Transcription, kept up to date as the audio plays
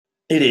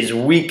It is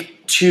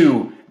week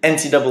 2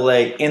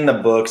 NCAA in the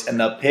books, and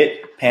the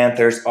Pitt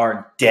Panthers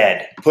are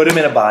dead. Put them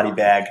in a body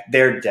bag.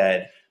 They're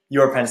dead.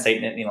 Your Penn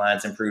State Nittany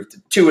Lions improved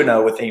to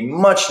 2-0 with a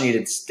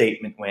much-needed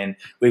statement win.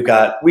 We've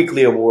got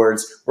weekly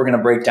awards. We're going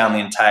to break down the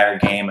entire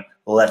game.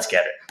 Let's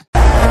get it.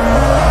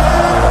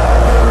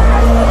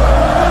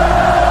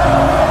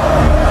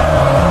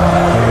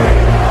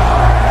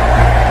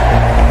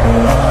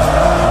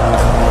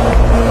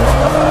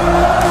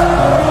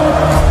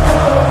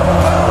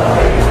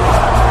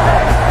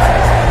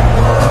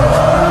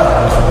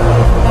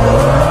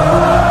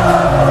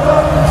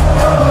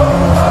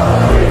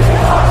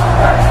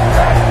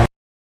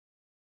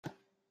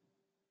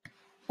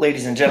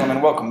 Ladies and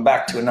gentlemen, welcome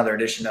back to another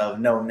edition of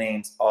No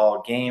Names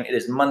All Game. It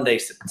is Monday,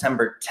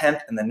 September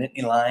 10th, and the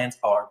Nittany Lions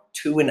are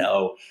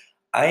 2-0.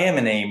 I am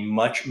in a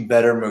much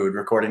better mood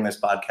recording this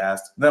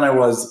podcast than I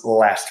was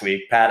last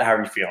week. Pat, how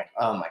are you feeling?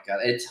 Oh my God.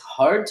 It's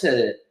hard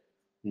to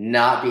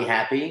not be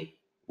happy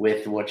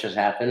with what just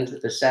happened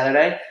this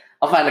Saturday.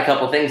 I'll find a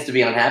couple things to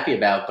be unhappy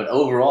about, but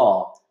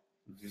overall,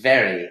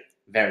 very,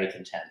 very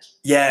content.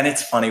 Yeah, and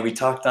it's funny. We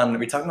talked on the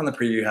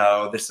preview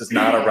how this is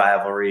not a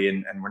rivalry,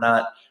 and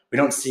we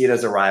don't see it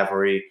as a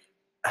rivalry.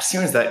 As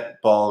soon as that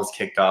ball was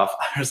kicked off,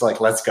 I was like,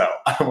 let's go.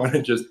 I want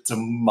to just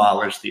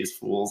demolish these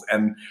fools.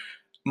 And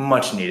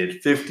much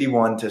needed,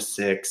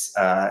 51-6.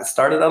 It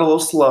started out a little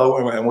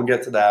slow, and we'll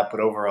get to that.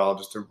 But overall,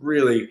 just a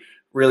really,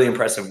 really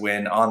impressive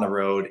win on the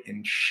road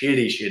in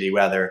shitty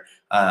weather.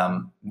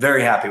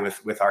 Very happy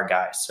with our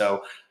guys.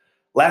 So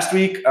last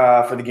week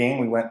for the game,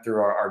 we went through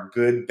our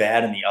good,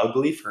 bad, and the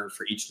ugly for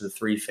each of the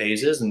three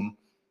phases. And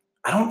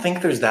I don't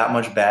think there's that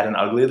much bad and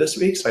ugly this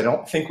week, so I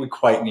don't think we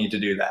quite need to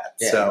do that.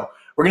 Yeah. So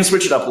we're going to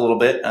switch it up a little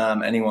bit.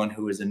 Anyone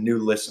who is a new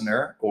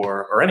listener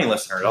or any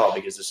listener at all,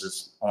 because this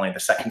is only the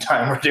second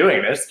time we're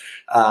doing this,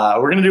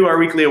 we're going to do our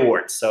weekly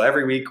awards. So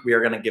every week we are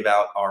going to give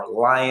out our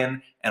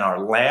lion and our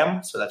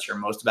lamb. So that's your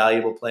most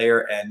valuable player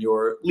and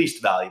your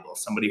least valuable,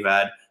 somebody who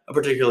had a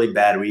particularly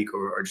bad week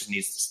or just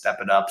needs to step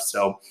it up.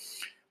 So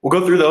we'll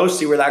go through those,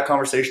 see where that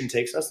conversation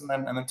takes us, and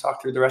then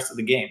talk through the rest of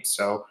the game.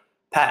 So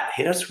Pat,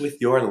 hit us with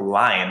your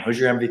lion. Who's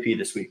your MVP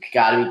this week?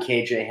 Gotta be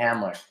KJ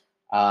Hamler.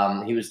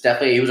 He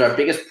was our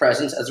biggest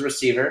presence as a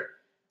receiver.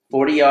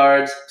 40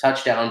 yards,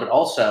 touchdown, but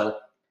also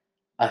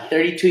a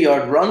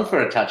 32-yard run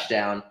for a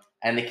touchdown,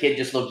 and the kid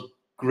just looked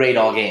great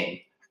all game.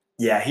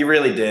 Yeah, he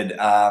really did.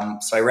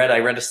 So I read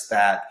a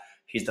stat.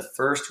 He's the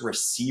first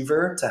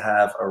receiver to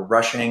have a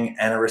rushing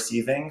and a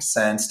receiving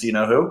since, do you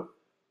know who?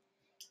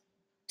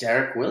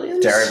 Derek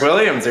Williams? Derek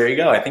Williams, there you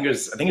go. I think it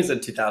was in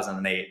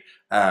 2008.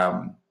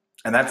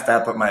 And that's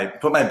that put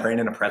my brain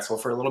in a pretzel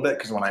for a little bit,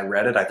 because when I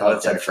read it, I thought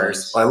it said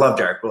first. Well, I love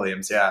Derek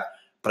Williams, yeah.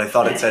 But I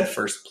thought it said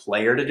first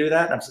player to do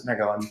that. And I'm sitting there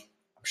going, I'm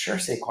sure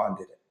Saquon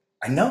did it.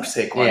 I know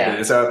Saquon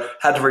did it. So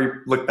had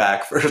to look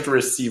back, first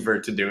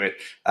receiver to do it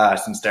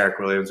since Derek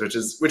Williams, which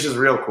is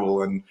real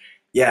cool. And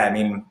yeah, I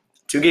mean,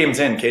 2 games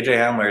in, KJ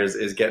Hamler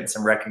is getting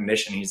some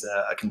recognition. He's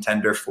a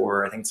contender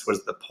for, I think it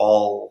was the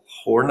Paul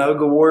Hornung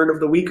Award of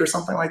the week or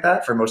something like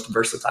that for most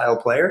versatile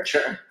player.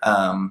 Sure.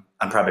 I'm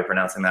probably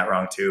pronouncing that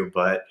wrong too,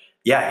 but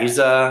yeah, he's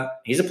a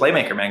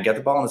playmaker, man. Get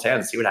the ball in his hand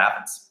and see what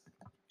happens.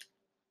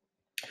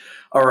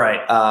 All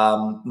right,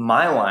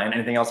 my line.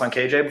 Anything else on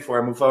KJ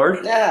before I move forward?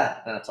 Yeah,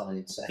 that's all I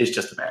need to say. He's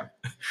just a man.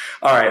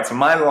 All right, so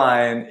my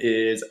line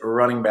is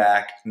running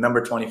back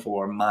number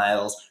 24,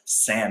 Miles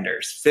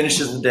Sanders.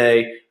 Finishes the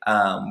day.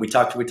 We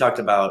talked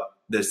about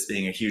this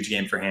being a huge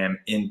game for him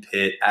in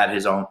Pitt at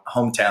his own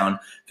hometown.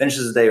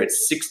 Finishes the day with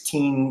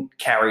 16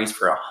 carries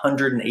for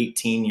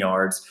 118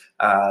 yards.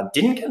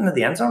 Didn't get into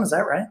the end zone. Is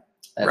that right?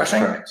 That's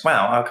rushing? Correct.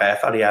 Wow. Okay. I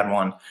thought he had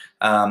one.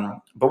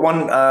 But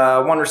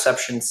one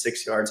reception,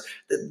 6 yards.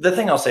 The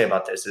thing I'll say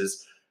about this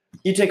is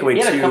you take away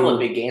he had two. A couple of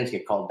big games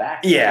get called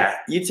back. Yeah.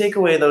 You take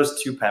away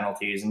those 2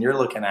 penalties and you're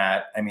looking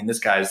at, I mean, this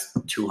guy's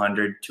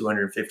 200,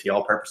 250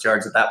 all-purpose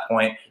yards at that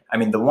point. I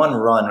mean, the one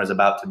run was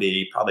about to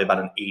be probably about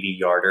an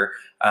 80-yarder.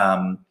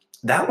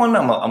 That one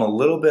I'm a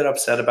little bit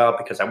upset about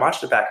because I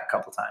watched it back a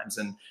couple times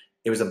and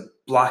it was a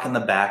block in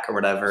the back or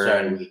whatever.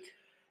 Started weak.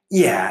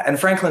 Yeah, and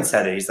Franklin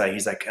said it. He's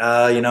like,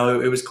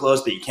 it was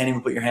close, but you can't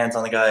even put your hands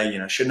on the guy.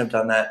 Shouldn't have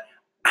done that.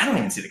 I don't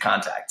even see the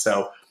contact.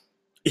 So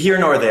here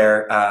nor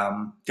there.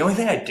 The only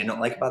thing I didn't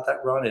like about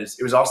that run is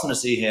it was awesome to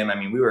see him. I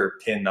mean, we were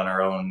pinned on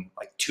our own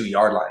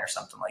 2-yard line or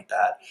something like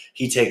that.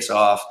 He takes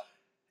off.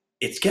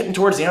 It's getting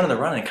towards the end of the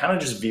run and it kind of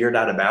just veered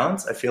out of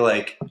bounds. I feel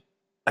like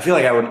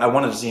I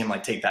wanted to see him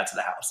take that to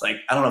the house. I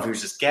don't know if he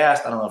was just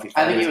gassed. I don't know if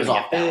I think he was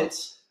off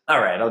balance. All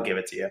right, I'll give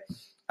it to you.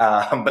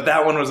 But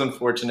that one was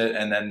unfortunate.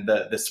 And then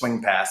the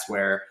swing pass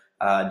where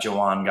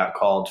Jawan got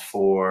called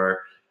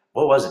for,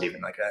 what was it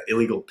even, an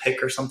illegal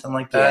pick or something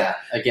like that?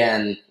 Yeah,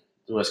 again,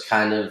 it was it's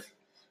kind of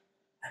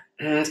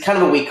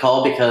a weak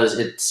call because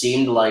it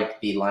seemed like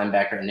the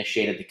linebacker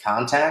initiated the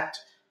contact.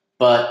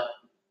 But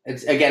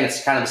it's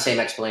kind of the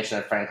same explanation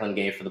that Franklin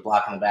gave for the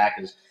block in the back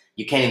is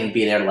you can't even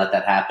be there to let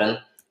that happen.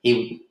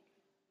 He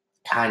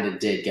kind of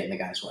did get in the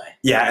guy's way.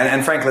 Yeah,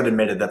 and Franklin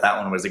admitted that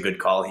one was a good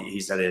call. He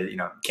said it,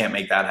 can't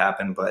make that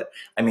happen. But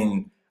I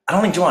mean, I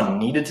don't think Juwan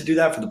needed to do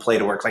that for the play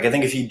to work. Like, I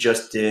think if he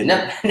just did,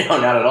 No,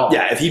 not at all.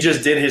 yeah, if he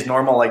just did his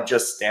normal, like,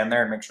 just stand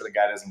there and make sure the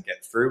guy doesn't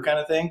get through kind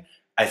of thing,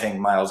 I think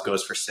Miles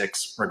goes for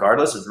 6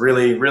 regardless. It's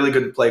really, really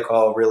good play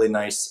call, really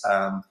nice,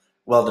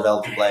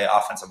 well-developed play.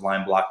 Offensive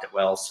line blocked it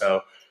well.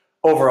 So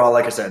overall,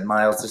 like I said,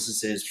 Miles, this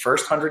is his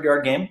first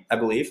 100-yard game, I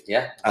believe.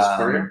 Yeah, his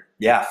career.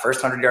 Yeah,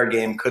 first 100-yard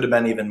game, could have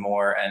been even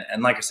more.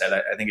 And like I said,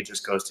 I think it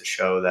just goes to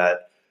show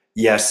that,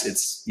 yes,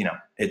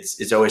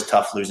 it's always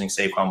tough losing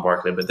Saquon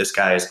Barkley, but this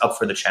guy is up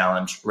for the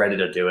challenge, ready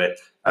to do it.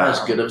 As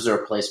good of a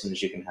replacement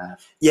as you can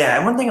have. Yeah,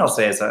 and one thing I'll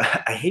say is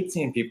I hate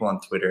seeing people on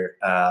Twitter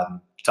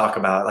talk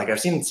about, like, I've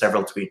seen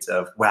several tweets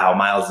of, wow,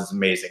 Miles is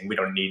amazing, we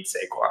don't need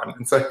Saquon.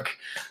 It's like,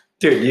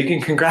 dude, you can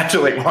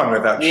congratulate one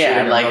without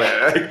shit.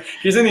 Like,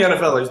 he's in the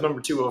NFL, he's number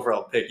 2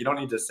 overall pick. You don't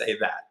need to say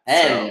that.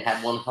 And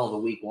had one hell of a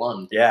week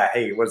 1. Yeah,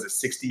 hey, what is it,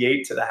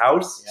 68 to the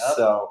house? Yep.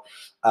 So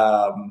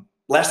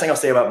last thing I'll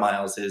say about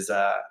Miles is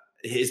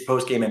his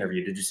post-game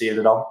interview. Did you see it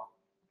at all?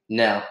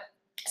 No.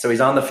 So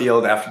he's on the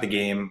field after the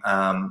game.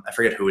 I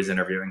forget who was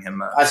interviewing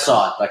him. I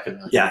saw it. I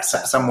couldn't. Yeah,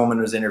 some woman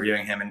was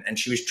interviewing him, and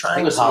she was trying. I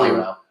think it was Holly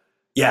Rowe.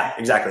 Yeah,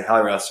 exactly,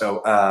 Holly Rowe.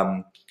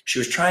 So she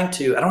was trying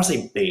to. I don't want to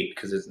say bait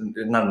because it's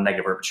not a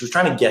negative word, but she was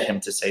trying to get him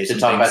to say to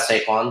talk about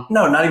Saquon.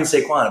 No, not even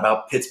Saquon.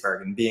 About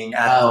Pittsburgh and being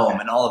at home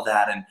and all of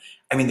that. And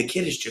I mean, the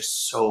kid is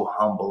just so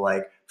humble.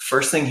 Like,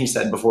 first thing he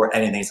said before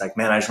anything, he's like,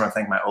 "Man, I just want to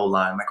thank my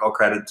O-line. Like, all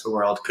credit to the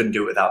world. Couldn't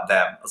do it without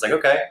them." I was like,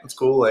 "Okay, that's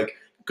cool. Like,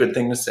 good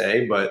thing to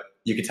say," but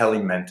you could tell he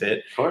meant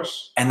it. Of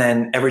course. And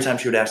then every time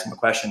she would ask him a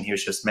question, he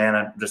was just, "Man,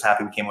 I'm just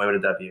happy we came away with a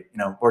W. You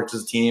know, worked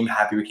as a team,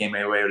 happy we came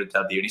away with a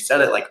W." And he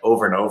said it like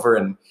over and over.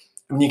 And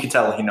I mean, you can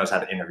tell he knows how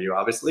to interview,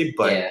 obviously,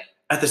 but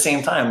at the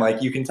same time,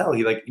 like, you can tell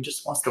he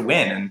just wants to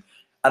win. And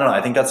I don't know.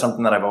 I think that's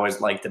something that I've always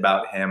liked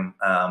about him.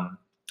 I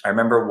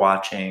remember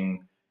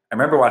watching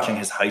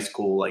his high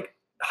school like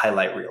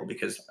highlight reel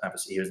because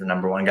obviously he was the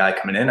number 1 guy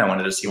coming in. I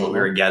wanted to see what we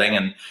were getting.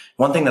 And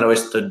one thing that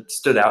always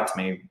stood out to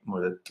me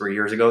more than 3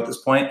 years ago at this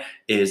point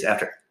is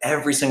after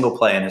every single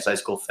play in his high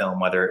school film,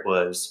 whether it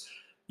was,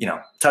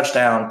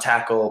 touchdown,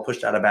 tackle,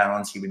 pushed out of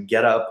bounds, he would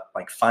get up,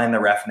 like, find the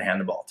ref and hand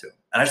the ball to him.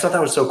 And I just thought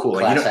that was so cool.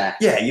 Like,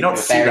 you don't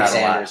see that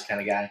a lot. Kind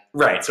of guy.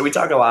 Right. So we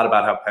talk a lot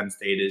about how Penn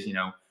State is,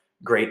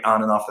 great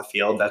on and off the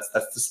field. That's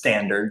the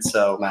standard.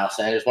 So Miles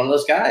Sanders, one of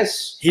those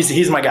guys.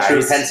 He's my guy.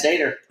 True Penn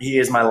Stater. He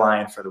is my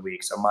Lion for the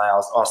week. So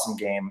Miles, awesome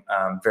game.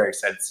 Very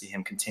excited to see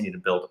him continue to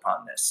build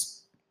upon this.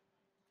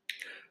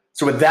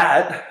 So with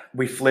that,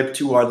 we flip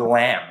to the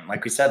Lamb.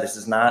 Like we said, this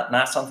is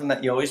not something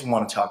that you always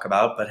want to talk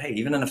about, but hey,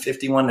 even in a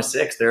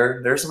 51-6,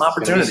 there's some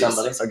opportunities.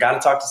 So I got to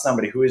talk to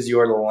somebody. Who is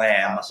your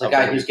Lamb? It's a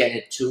guy who's getting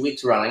it 2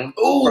 weeks running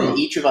from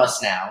each of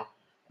us now,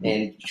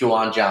 in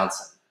Juwan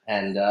Johnson.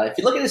 And if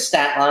you look at his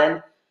stat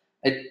line,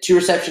 2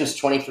 receptions,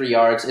 23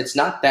 yards. It's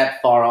not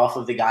that far off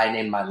of the guy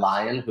named My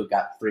Lion who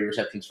got 3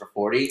 receptions for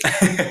 40,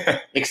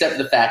 except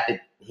for the fact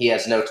that he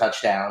has no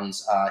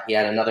touchdowns. He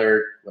had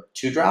another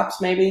 2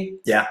 drops, maybe.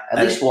 Yeah,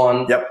 at least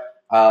 1. Yep.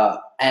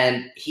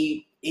 And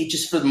he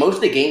just for most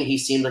of the game he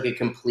seemed like a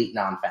complete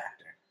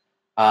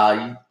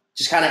non-factor.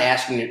 Just kind of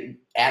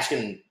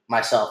asking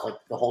myself like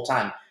the whole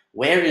time,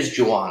 where is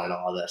Juwan in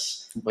all of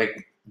this?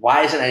 Like,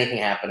 why isn't anything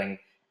happening?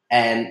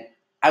 And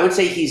I would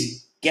say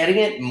he's getting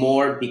it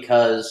more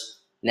because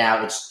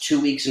now it's 2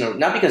 weeks in a row.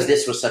 Not because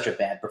this was such a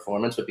bad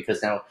performance, but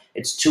because now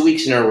it's 2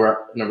 weeks in a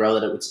row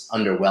that it was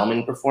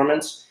underwhelming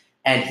performance.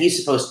 And he's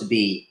supposed to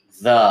be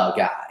the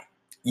guy.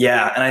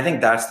 Yeah, and I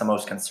think that's the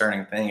most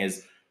concerning thing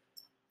is,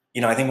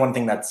 I think one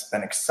thing that's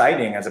been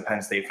exciting as a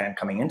Penn State fan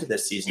coming into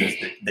this season is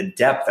the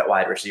depth at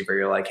wide receiver.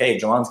 You're like, hey,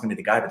 Juwan's going to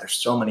be the guy, but there's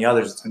so many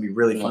others. It's going to be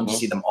really fun to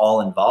see them all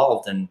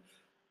involved. And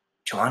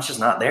Juwan's just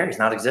not there. He's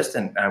not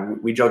existent.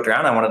 We joked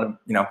around. I wanted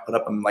to, put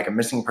up like a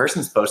missing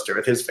persons poster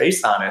with his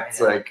face on it.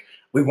 It's like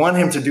we want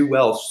him to do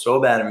well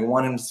so bad, and we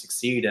want him to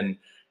succeed. And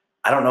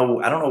I don't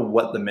know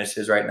what the miss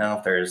is right now.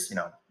 If there's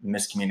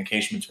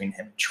miscommunication between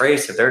him and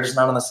Trace, if they're just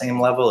not on the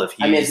same level. If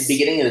he's... I mean, at the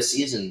beginning of the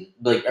season,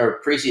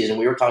 or preseason,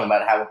 we were talking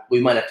about how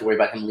we might have to worry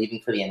about him leaving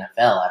for the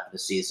NFL after the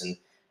season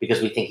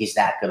because we think he's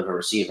that good of a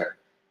receiver.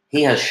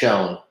 He has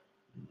shown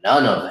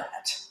none of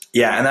that.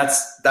 Yeah, and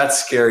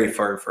that's scary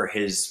for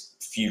his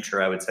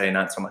future, I would say.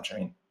 Not so much,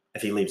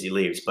 if he leaves, he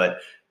leaves. But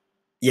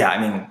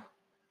yeah,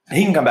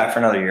 he can come back for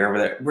another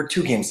year. We're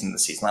 2 games into the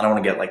season. I don't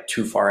want to get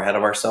too far ahead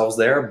of ourselves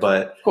there,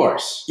 but of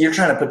course, you're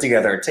trying to put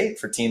together a tape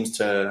for teams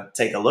to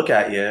take a look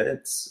at you.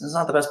 It's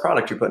not the best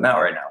product you're putting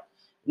out right now.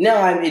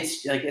 No,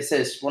 it's like I said,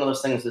 it's one of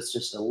those things that's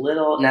just a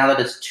little. Now that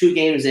it's 2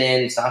 games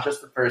in, it's not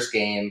just the first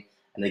game,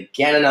 and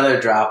again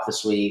another drop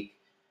this week.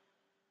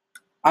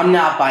 I'm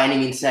not by any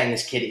means saying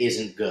this kid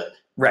isn't good.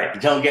 Right.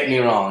 Don't get me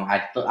wrong.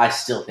 I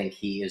still think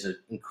he is an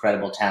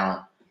incredible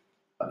talent,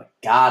 but I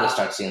gotta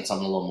start seeing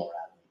something a little more.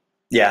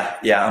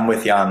 Yeah, I'm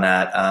with you on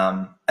that.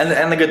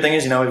 And the good thing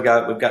is,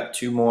 we've got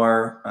 2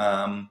 more,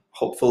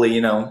 hopefully,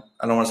 I don't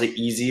want to say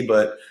easy,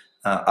 but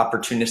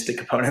opportunistic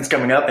opponents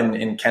coming up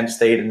in Kent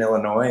State and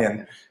Illinois.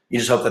 And you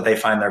just hope that they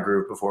find their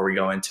groove before we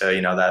go into,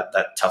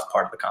 that tough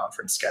part of the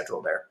conference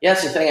schedule there. Yeah,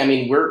 that's the thing. I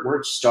mean,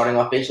 we're starting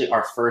off basically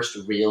our first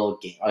real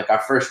game, like our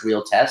first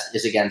real test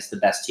is against the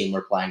best team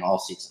we're playing all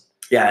season.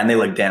 Yeah, and they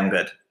look damn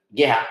good.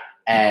 Yeah,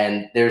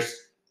 and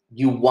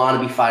you want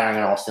to be firing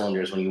on all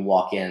cylinders when you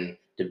walk in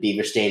to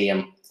Beaver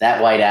Stadium,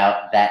 that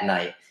whiteout, that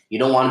night. You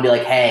don't want to be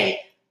like,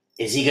 hey,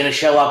 is he going to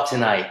show up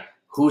tonight?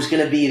 Who's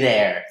going to be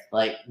there?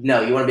 Like,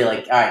 no, you want to be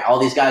like, all right, all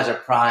these guys are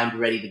primed,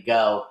 ready to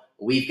go.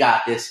 We've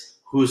got this.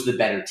 Who's the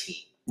better team?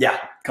 Yeah,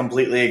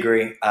 completely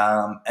agree.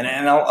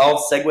 And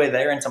I'll segue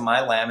there into my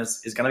lamb is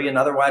going to be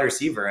another wide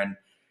receiver. And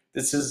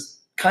this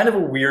is kind of a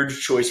weird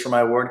choice for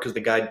my award because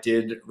the guy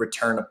did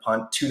return a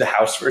punt to the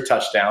house for a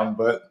touchdown.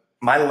 But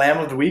my lamb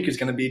of the week is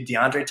going to be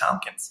DeAndre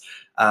Tompkins.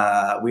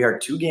 We are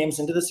 2 games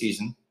into the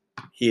season.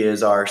 He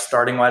is our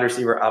starting wide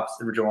receiver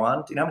opposite of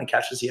Juwan. Do you know how many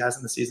catches he has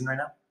in the season right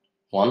now?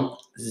 1?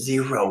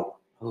 0.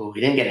 Oh,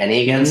 he didn't get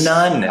any against?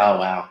 None. Oh,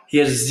 wow. He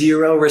has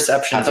 0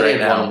 receptions I thought right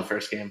he had now. 1 in the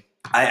first game.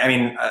 I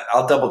mean,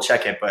 I'll double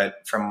check it,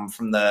 but from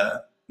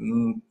the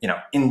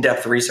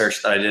in-depth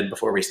research that I did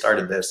before we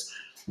started this,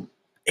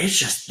 it's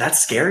just that's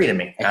scary to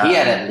me. He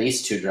had at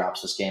least 2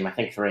 drops this game. I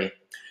think 3.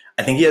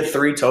 I think he had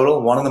 3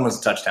 total. One of them was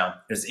a touchdown.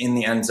 It was in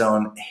the end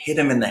zone, hit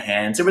him in the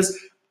hands. It was.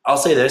 I'll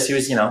say this: he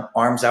was,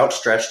 arms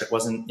outstretched. It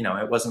wasn't a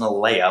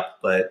layup,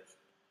 but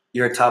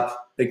you're a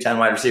top Big Ten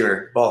wide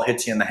receiver. Ball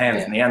hits you in the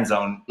hands in the end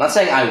zone. I'm not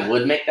saying I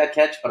would make that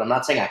catch, but I'm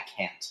not saying I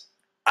can't.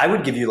 I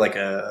would give you like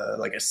a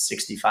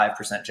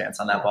 65% chance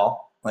on that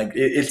ball. Like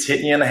it's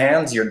hitting you in the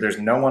hands. There's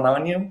no one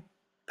on you.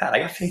 Pat, I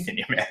got faith in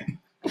you, man.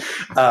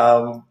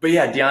 But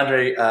yeah,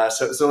 DeAndre.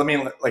 So let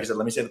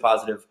me say the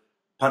positive.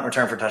 Punt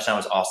return for touchdown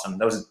was awesome.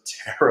 That was a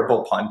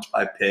terrible punt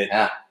by Pitt,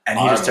 and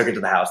he just took it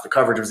to the house. The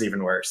coverage was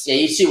even worse. Yeah,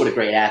 you see what a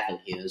great athlete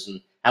he is, and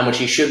how much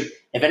he should.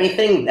 If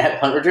anything, that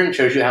punt return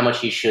shows you how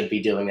much he should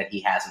be doing that he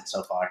hasn't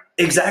so far.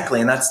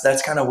 Exactly, and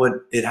that's kind of what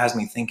it has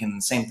me thinking.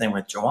 The same thing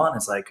with Juwan.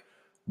 It's like,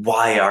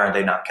 why are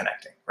they not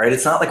connecting? Right?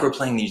 It's not like we're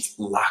playing these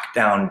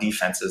lockdown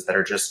defenses that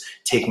are just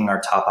taking our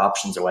top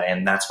options away,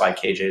 and that's why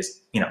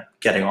KJ's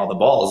getting all the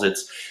balls.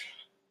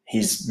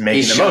 He's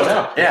making the most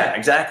of it. Yeah,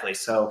 exactly.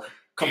 So.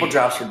 Couple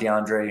drops for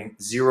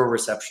DeAndre, 0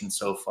 receptions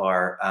so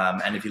far.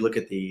 And if you look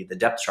at the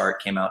depth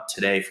chart came out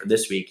today for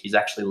this week, he's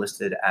actually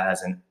listed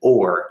as an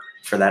or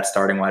for that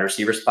starting wide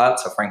receiver spot.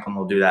 So Franklin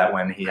will do that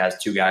when he has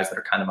 2 guys that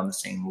are kind of on the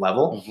same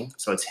level. Mm-hmm.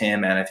 So it's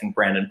him and I think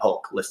Brandon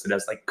Polk listed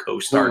as like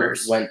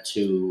co-starters. Who went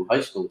to high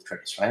school with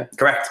Trace, right?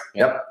 Correct.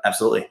 Yep,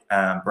 absolutely.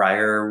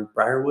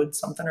 Briarwood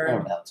something or I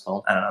don't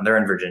know. I don't know. They're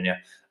in Virginia.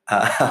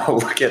 I'll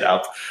look it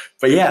up.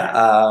 But yeah,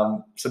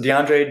 so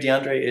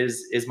DeAndre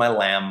is my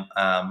lamb.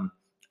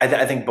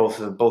 I think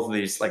both of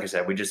these, like I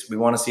said, we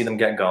want to see them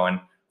get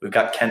going. We've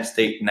got Kent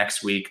State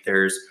next week.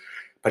 There's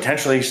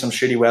potentially some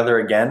shitty weather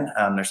again.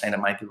 They're saying it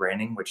might be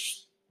raining, which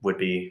would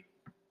be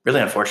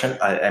really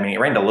unfortunate. I mean, it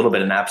rained a little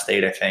bit in App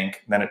State, I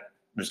think. Then it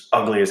was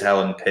ugly as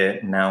hell in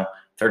Pitt. And now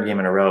 3rd game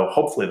in a row.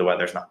 Hopefully the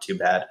weather's not too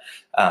bad.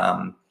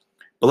 But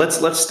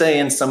let's stay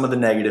in some of the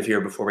negative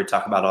here before we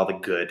talk about all the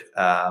good.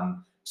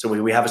 So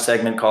we have a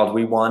segment called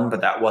We Won, but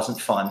that wasn't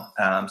fun.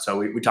 So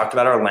we talked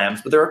about our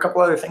lambs, but there are a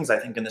couple other things I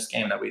think in this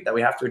game that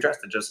we have to address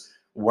that just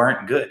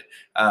weren't good.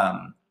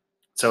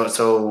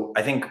 So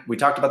I think we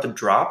talked about the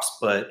drops,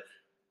 but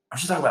I'm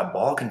just talking about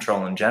ball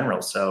control in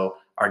general. So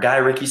our guy,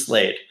 Ricky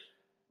Slade,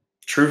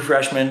 true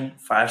freshman,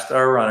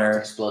 5-star runner.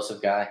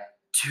 Explosive guy.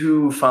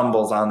 2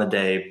 fumbles on the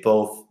day,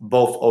 both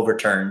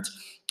overturned.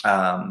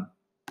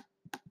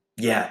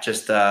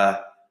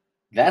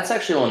 That's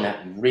actually one that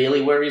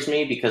really worries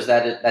me because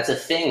that's a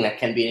thing that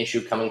can be an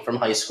issue coming from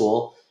high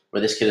school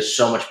where this kid is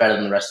so much better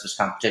than the rest of his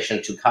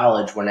competition to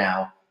college where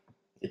now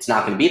it's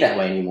not going to be that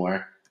way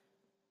anymore.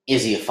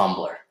 Is he a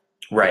fumbler?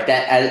 Right.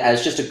 That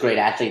as just a great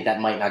athlete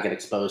that might not get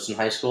exposed in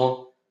high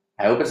school.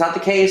 I hope it's not the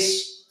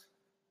case.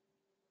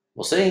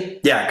 We'll see.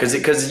 Yeah,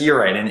 because you're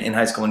right. In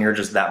high school, when you're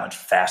just that much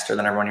faster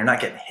than everyone, you're not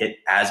getting hit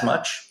as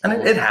much. And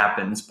it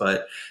happens.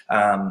 But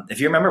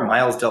if you remember,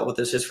 Miles dealt with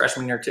this his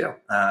freshman year too.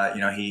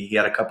 He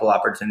had a couple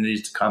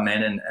opportunities to come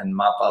in and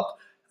mop up,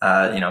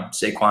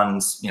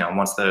 Saquon's,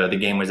 once the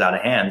game was out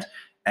of hand.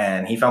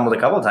 And he fumbled a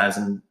couple of times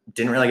and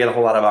didn't really get a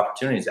whole lot of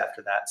opportunities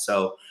after that.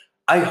 So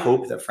I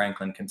hope that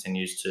Franklin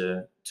continues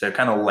to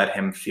kind of let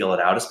him feel it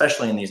out,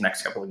 especially in these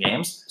next couple of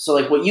games. So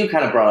like what you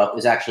kind of brought up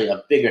is actually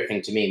a bigger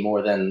thing to me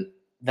more than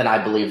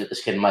I believe that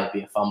this kid might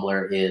be a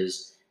fumbler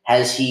is,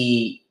 has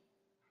he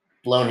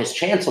blown his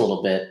chance a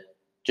little bit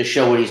to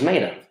show what he's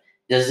made of?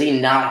 Does he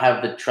not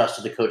have the trust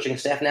of the coaching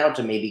staff now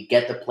to maybe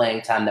get the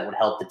playing time that would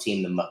help the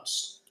team the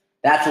most?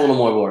 That's a little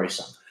more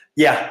worrisome.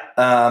 Yeah,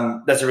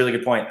 that's a really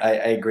good point. I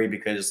agree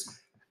because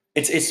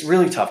it's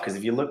really tough because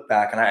if you look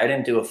back, and I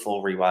didn't do a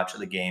full rewatch of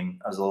the game.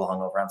 I was a little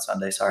hungover on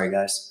Sunday. Sorry,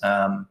 guys.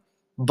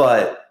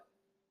 But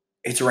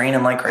it's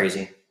raining like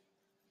crazy.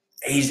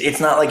 It's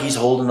not like he's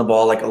holding the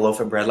ball like a loaf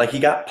of bread. Like he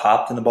got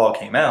popped and the ball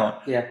came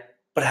out. Yeah.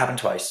 But it happened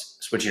twice.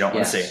 It's what you don't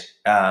want to see.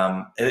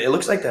 It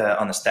looks like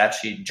on the stat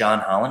sheet, John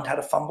Holland had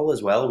a fumble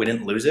as well. We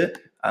didn't lose it.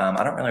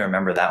 I don't really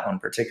remember that one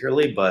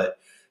particularly, but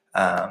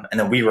and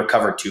then we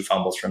recovered 2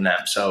 fumbles from them.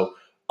 So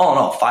all in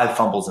all, 5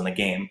 fumbles in the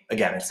game.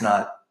 Again, it's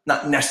not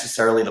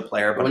necessarily the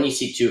player, but when you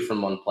see 2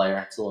 from one player,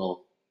 it's a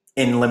little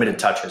in limited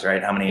touches,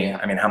 right? How many? Yeah.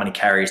 I mean, how many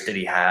carries did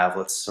he have?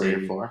 Let's 3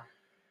 see. or 4.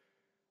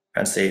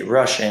 Penn State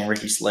rushing.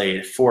 Ricky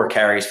Slade, 4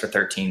 carries for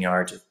 13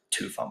 yards with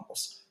 2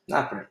 fumbles.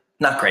 Not great.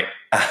 Not great.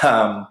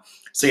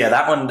 So yeah,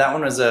 that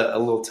one was a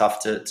little tough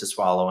to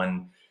swallow.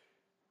 And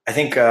I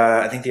think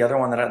the other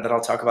one that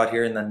I'll talk about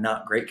here in the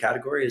not great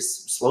category is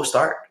slow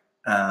start.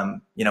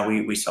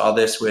 We saw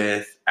this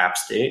with App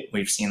State.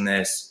 We've seen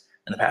this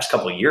in the past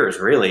couple of years,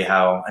 really.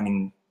 How, I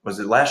mean, was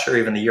it last year or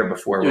even the year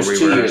before? It was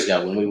 2 years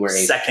ago when we were a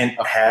second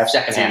half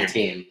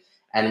team,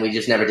 and we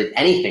just never did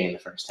anything in the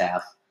first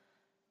half.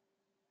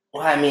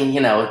 Well, I mean,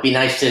 it'd be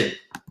nice to.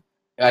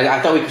 I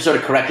thought we sort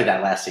of corrected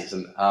that last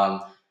season.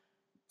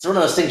 It's one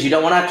of those things you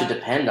don't want to have to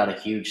depend on a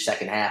huge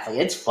second half. Like,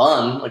 it's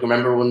fun. Like,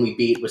 remember when we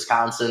beat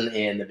Wisconsin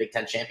in the Big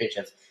Ten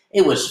championships?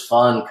 It was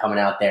fun coming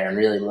out there and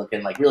really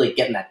really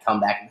getting that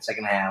comeback in the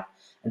second half.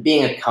 And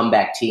being a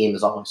comeback team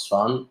is always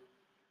fun.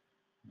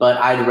 But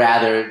I'd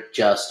rather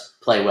just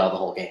play well the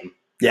whole game.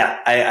 Yeah,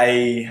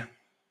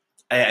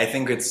 I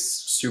think it's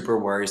super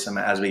worrisome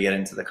as we get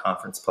into the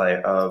conference play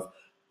of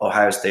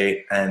Ohio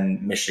State and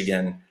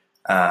Michigan.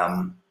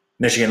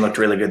 Michigan looked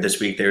really good this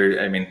week.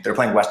 They're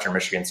playing Western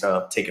Michigan,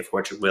 so take it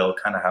for what you will,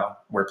 kind of how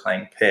we're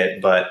playing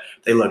Pitt, but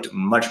they looked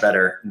much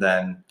better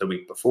than the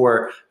week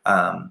before.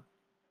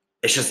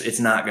 It's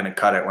not going to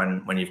cut it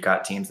when you've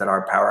got teams that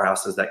are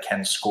powerhouses that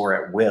can score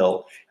at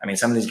will. I mean,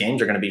 some of these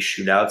games are going to be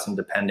shootouts, and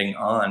depending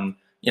on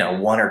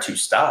 1 or 2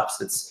 stops,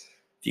 if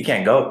you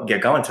can't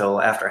get going until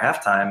after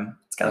halftime,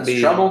 it's going to be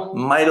trouble.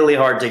 Mightily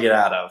hard to get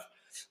out of.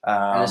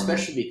 And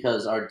especially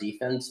because our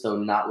defense, though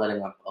not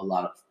letting up a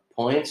lot of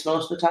points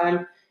most of the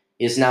time,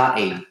 is not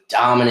a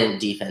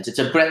dominant defense. It's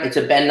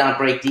a bend not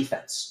break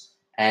defense,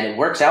 and it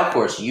works out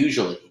for us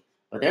usually.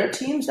 But there are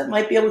teams that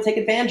might be able to take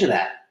advantage of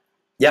that.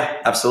 Yeah,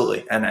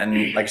 absolutely.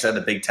 And like I said,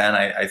 the Big Ten,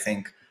 I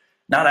think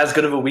not as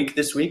good of a week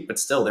this week, but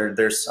still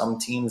there's some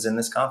teams in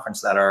this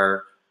conference that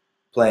are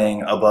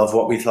playing above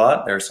what we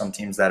thought. There are some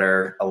teams that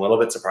are a little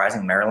bit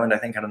surprising. Maryland, I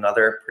think, had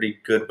another pretty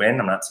good win.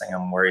 I'm not saying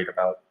I'm worried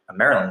about a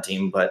Maryland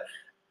team, but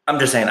I'm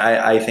just saying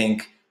I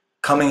think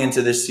coming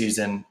into this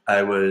season,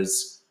 I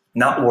was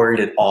not worried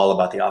at all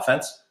about the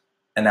offense,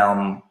 and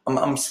now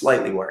I'm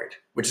slightly worried,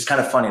 which is kind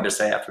of funny to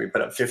say after we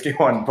put up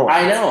 51 points.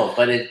 I know,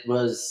 but it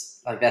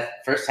was like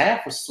that first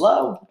half was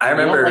slow. I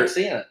remember don't like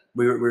seeing it.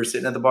 We were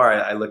sitting at the bar.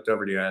 I looked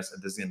over to you and I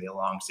said, "This is going to be a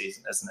long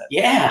season, isn't it?"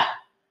 Yeah.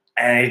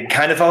 And it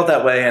kind of felt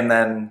that way, and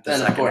then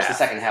of course, the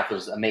second half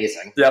was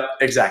amazing. Yep,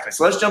 exactly.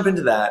 So let's jump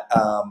into that.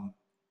 All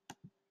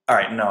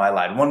right, no, I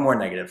lied. One more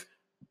negative: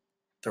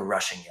 the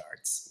rushing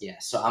yards. Yeah,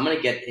 so I'm going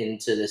to get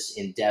into this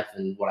in depth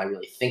and what I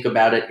really think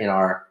about it in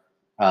our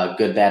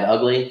good, bad,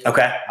 ugly.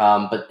 Okay.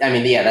 But I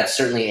mean, yeah, that's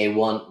certainly a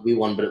one. We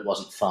won, but it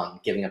wasn't fun.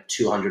 Giving up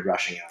 200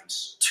 rushing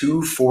yards.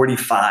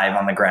 245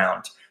 on the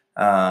ground.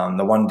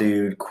 The one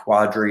dude,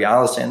 Quadri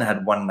Allison,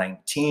 had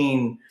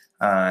 119.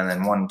 And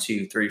then 1,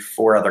 2, 3,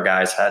 4 other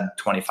guys had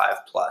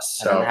 25 plus.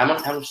 So how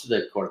much did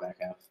the quarterback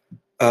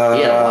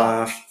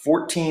have?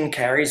 14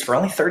 carries for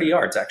only 30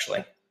 yards,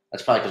 actually.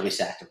 That's probably because we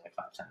sacked him like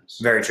 5 times.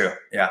 Very true.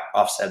 Yeah,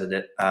 offsetted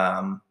it.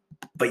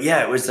 But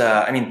yeah, it was.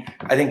 I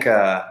think.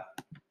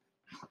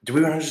 Do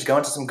we want to just go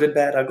into some good,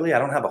 bad, ugly? I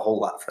don't have a whole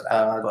lot for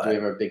that. Do we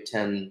have a Big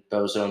Ten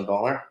bozo and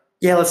baller?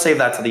 Yeah, let's save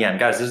that to the end,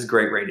 guys. This is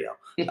great radio.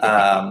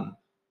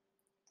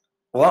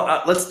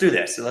 Well, let's do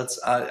this.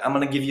 I'm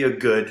going to give you a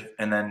good,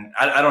 and then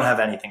I don't have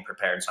anything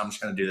prepared, so I'm just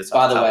going to do this.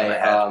 By the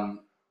way,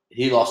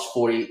 he lost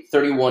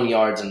 31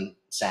 yards and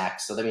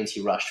sacks, so that means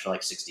he rushed for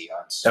like 60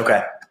 yards.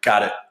 Okay,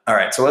 got it. All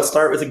right, so let's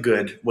start with a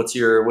good. What's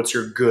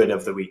your good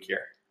of the week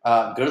here?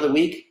 Good of the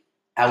week,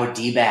 our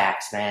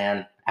D-backs,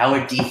 man.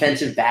 Our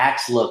defensive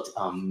backs looked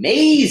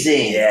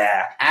amazing.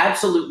 Yeah,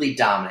 absolutely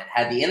dominant.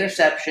 Had the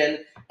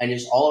interception and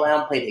just all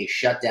around played a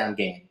shutdown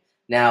game.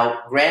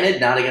 Now, granted,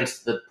 not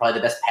against probably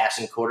the best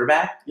passing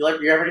quarterback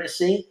you're ever going to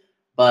see,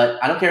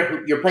 but I don't care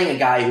who you're playing. A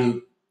guy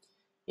who,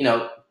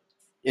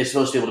 is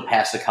supposed to be able to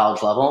pass the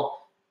college level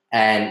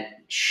and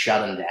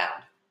shut him down.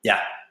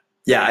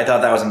 Yeah, I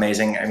thought that was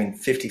amazing. I mean,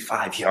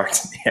 55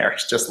 yards in the air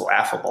is just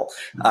laughable.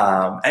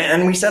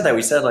 And we said that.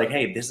 We said, like,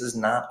 hey, this is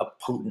not a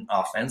potent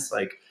offense.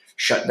 Like,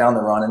 shut down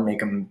the run and make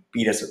them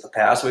beat us at the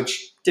pass,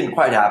 which didn't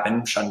quite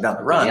happen, shutting down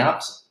the run. The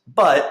opposite.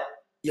 But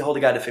you hold a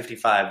guy to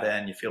 55,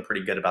 then you feel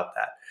pretty good about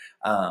that.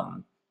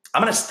 I'm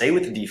going to stay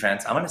with the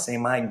defense. I'm going to say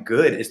my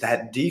good is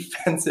that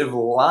defensive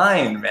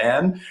line,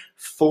 man.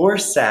 4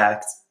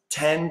 sacks,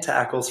 10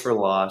 tackles for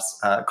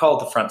loss. Call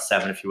it the front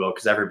 7, if you will,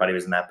 because everybody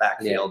was in that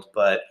backfield. Yeah.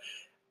 But,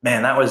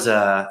 man, that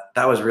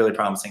was really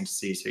promising to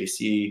see. So you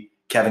see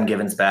Kevin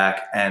Givens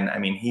back, and, I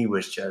mean, he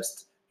was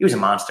a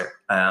monster.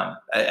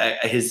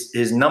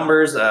 His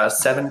numbers,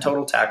 7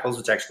 total tackles,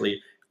 which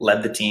actually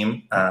led the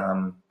team,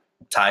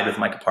 tied with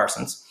Micah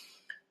Parsons.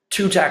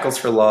 2 tackles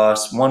for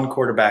loss, 1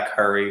 quarterback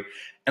hurry.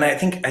 And I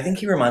think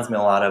he reminds me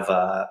a lot of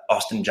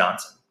Austin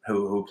Johnson,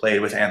 who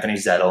played with Anthony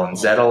Zettel, and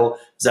Zettel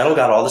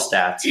got all the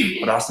stats,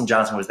 but Austin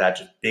Johnson was that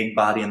just big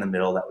body in the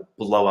middle that would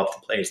blow up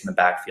the plays in the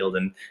backfield,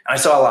 and I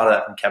saw a lot of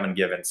that from Kevin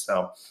Givens.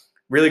 So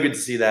really good to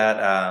see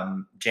that.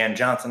 Jan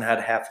Johnson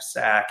had half a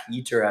sack,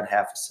 Yetur had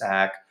half a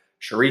sack,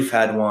 Sharif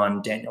had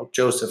one, Daniel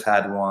Joseph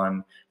had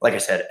one. Like I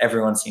said,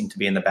 everyone seemed to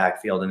be in the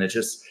backfield, and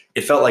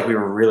it felt like we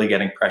were really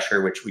getting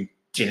pressure, which we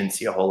didn't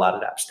see a whole lot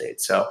at App State.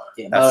 So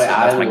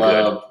I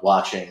love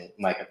watching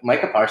Micah.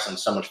 Micah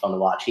Parsons, so much fun to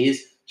watch.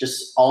 He's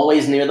just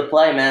always near the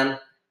play, man.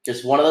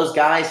 Just one of those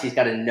guys. He's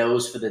got a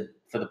nose for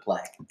the play.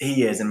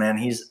 He is, and man,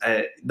 he's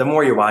the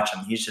more you watch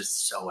him, he's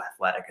just so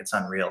athletic. It's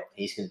unreal.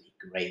 He's going to be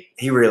great.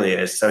 He really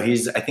is. So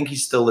I think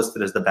he's still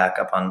listed as the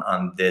backup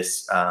on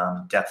this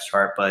depth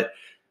chart, but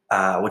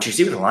what you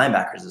see with the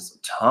linebackers is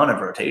a ton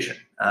of rotation.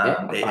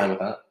 I'm fine with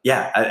that.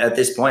 Yeah, at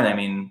this point, I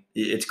mean,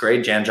 it's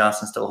great. Jan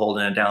Johnson still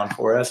holding it down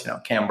for us.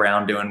 Cam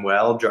Brown doing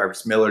well,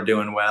 Jarvis Miller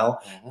doing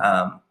well.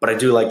 Mm-hmm. But I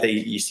do like that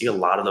you see a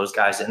lot of those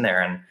guys in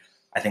there, and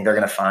I think they're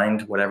going to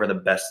find whatever the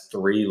best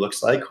three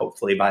looks like,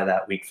 hopefully by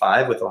that week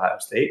 5 with Ohio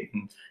State,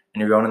 and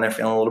you're going in there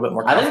feeling a little bit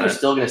more confident. I think we're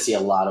still going to see a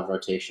lot of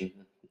rotation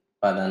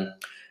by then.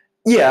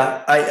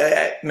 Yeah,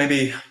 I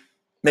maybe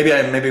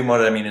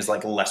what I mean is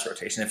like less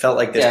rotation. It felt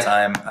like this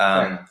time.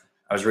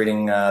 I was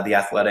reading The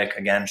Athletic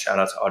again. Shout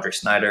out to Audrey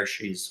Snyder.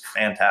 She's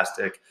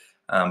fantastic.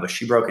 But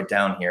she broke it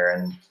down here.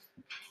 And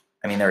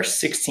I mean, there are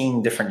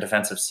 16 different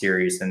defensive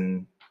series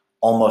and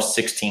almost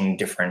 16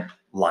 different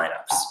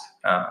lineups.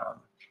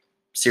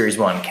 Series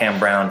 1, Cam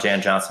Brown,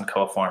 Jan Johnson,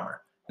 Koa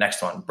Farmer.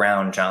 Next one,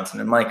 Brown, Johnson,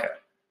 and Micah.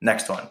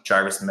 Next one,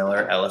 Jarvis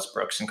Miller, Ellis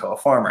Brooks, and Koa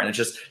Farmer. And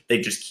they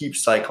just keep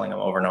cycling them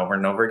over and over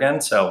and over again.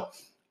 So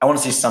I want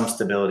to see some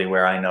stability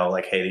where I know,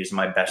 like, hey, these are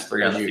my best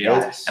 3 on the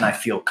field, and I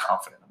feel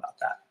confident about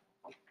that.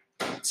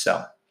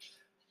 So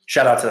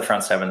shout out to the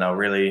front 7, though.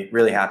 Really,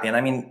 really happy. And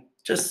I mean,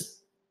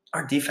 just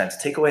our defense,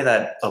 take away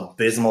that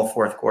abysmal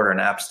fourth quarter in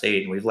App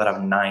State, and we've let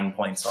up 9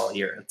 points all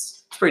year.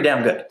 It's pretty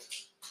damn good.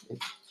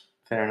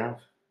 Fair enough.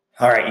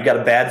 All right, you got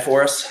a bad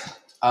for us?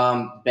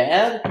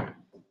 Bad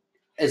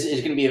is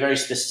going to be a very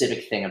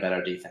specific thing about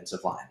our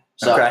defensive line.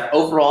 So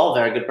overall,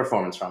 very good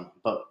performance from them.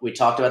 But we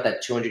talked about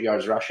that 200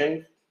 yards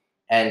rushing.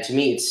 And to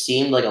me, it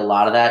seemed like a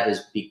lot of that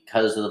is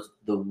because of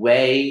the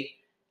way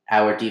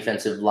our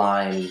defensive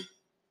line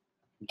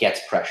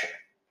gets pressure.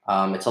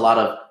 It's a lot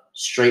of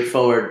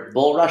straightforward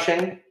bull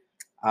rushing.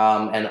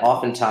 And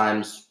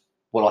oftentimes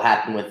what will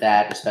happen with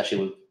that,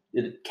 especially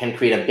it can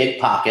create a big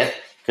pocket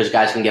because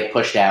guys can get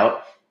pushed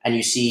out. And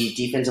you see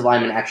defensive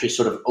linemen actually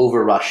sort of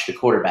overrush the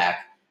quarterback.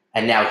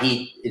 And now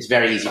it's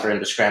very easy for him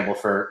to scramble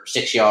for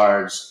 6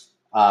 yards,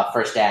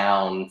 first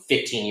down,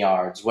 15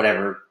 yards,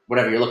 whatever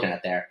you're looking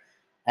at there.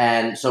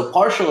 And so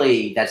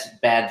partially that's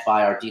bad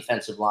by our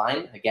defensive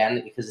line,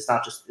 again, because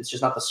it's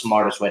just not the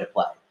smartest way to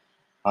play.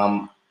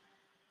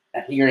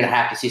 You're going to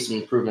have to see some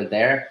improvement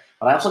there.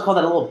 But I also call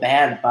that a little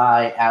bad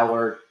by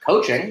our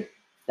coaching,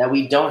 that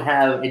we don't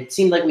have – it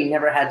seemed like we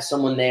never had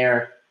someone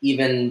there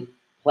even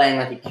playing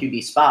like a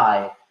QB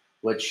spy,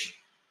 which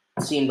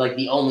seemed like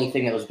the only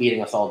thing that was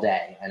beating us all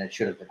day, and it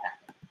should have been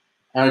happening.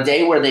 On a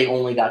day where they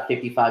only got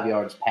 55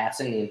 yards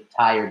passing the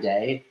entire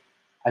day,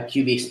 a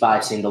QB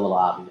spy seemed a little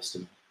obvious to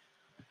me.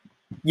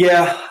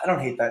 Yeah, I don't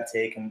hate that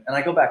take, and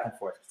I go back and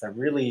forth because I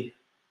really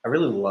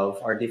love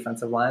our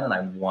defensive line, and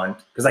I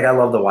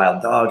love the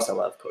Wild Dogs, I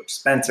love Coach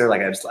Spencer,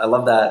 I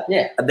love that.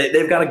 Yeah,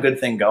 they've got a good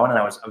thing going, and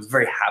I was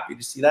very happy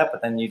to see that.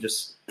 But then you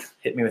just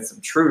hit me with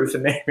some truth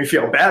and made me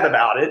feel bad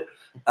about it.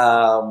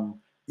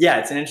 Yeah,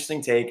 it's an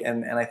interesting take,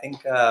 and I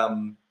think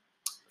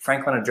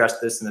Franklin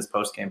addressed this in his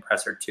post-game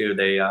presser too.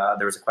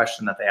 There was a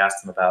question that they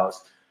asked him about,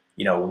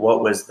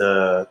 what was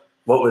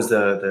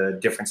the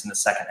difference in the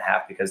second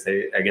half, because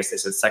I guess they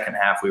said second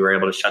half we were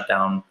able to shut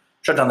down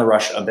the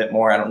rush a bit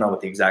more. I don't know what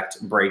the exact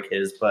break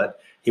is, but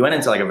he went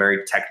into like a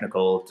very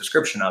technical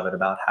description of it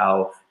about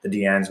how the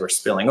DNs were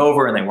spilling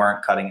over and they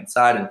weren't cutting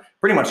inside, and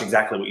pretty much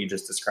exactly what you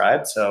just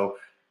described. So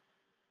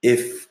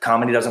if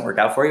comedy doesn't work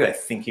out for you, I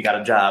think you got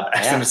a job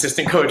as an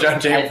assistant coach on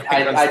James.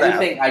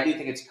 I do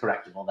think it's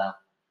correctable though.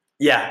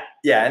 Yeah,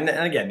 and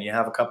again, you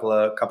have a couple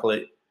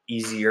of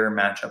easier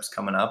matchups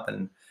coming up,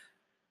 and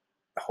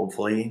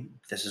hopefully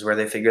this is where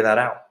they figure that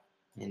out.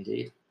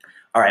 Indeed.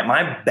 All right,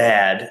 my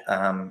bad,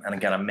 and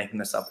again, I'm making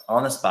this up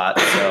on the spot,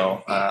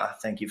 so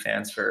thank you,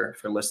 fans, for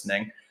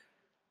listening.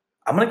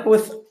 I'm going to go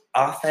with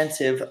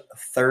offensive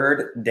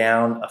third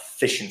down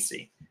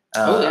efficiency.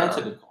 That's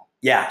a good call.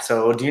 Yeah,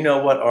 so do you know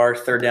what our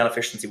third down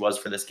efficiency was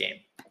for this game?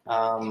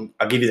 I'll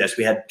give you this.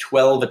 We had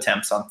 12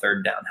 attempts on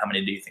third down. How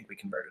many do you think we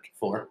converted?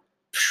 4.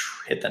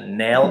 Hit the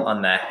nail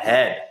on the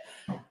head.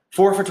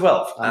 4 for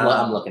 12.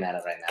 I'm looking at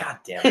it right now. God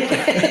damn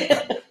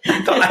it.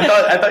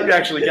 I thought you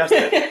actually guessed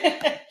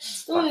it.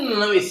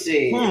 Let me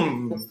see.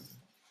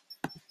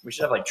 We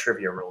should have like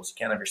trivia rules. You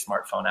can't have your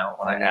smartphone out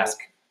when I ask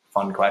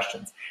fun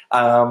questions.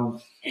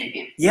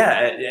 Yeah,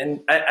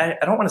 and I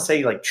don't want to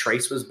say like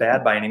Trace was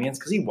bad by any means,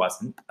 because he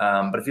wasn't.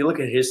 But if you look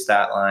at his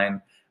stat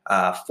line,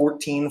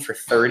 14 for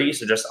 30,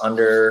 so just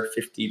under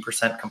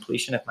 50%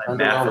 completion, if my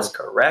math is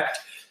correct.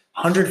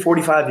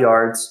 145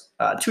 yards,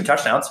 2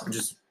 touchdowns, which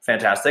is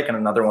fantastic, and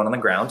another one on the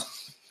ground.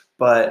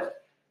 But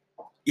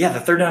yeah, the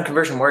third down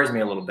conversion worries me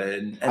a little bit.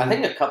 And I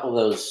think a couple of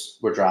those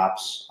were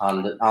drops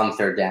on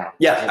third down.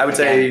 yeah, I would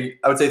say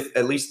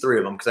at least 3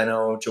 of them, because I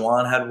know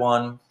Juwan had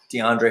one,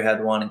 DeAndre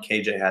had one, and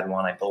KJ had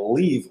one. I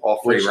believe all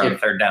 3 were on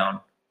third down.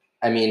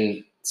 I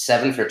mean,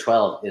 7 for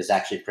 12 is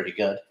actually pretty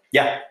good.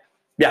 Yeah,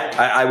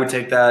 I would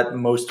take that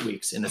most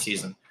weeks in a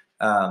season.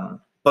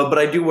 But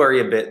I do worry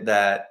a bit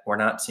that we're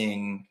not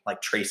seeing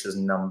like Trace's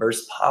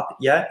numbers pop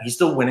yet. He's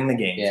still winning the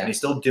games, and he's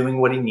still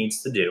doing what he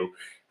needs to do.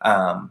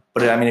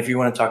 But I mean, if you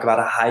want to talk about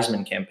a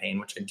Heisman campaign,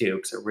 which I do,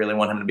 because I really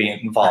want him to be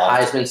involved.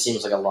 The Heisman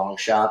seems like a long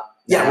shot.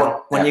 Yeah,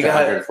 when you got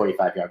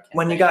 145 yard campaign.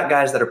 When you got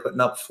guys that are putting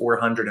up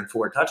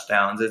 404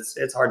 touchdowns,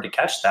 it's hard to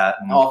catch that.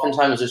 And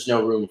oftentimes, there's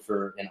no room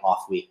for an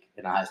off week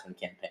in a Heisman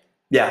campaign.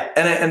 Yeah,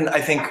 and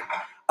I think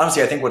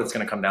honestly, I think what it's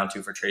going to come down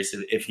to for Trace,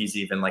 if he's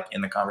even like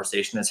in the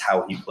conversation, is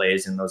how he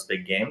plays in those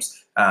big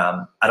games.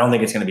 I don't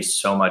think it's going to be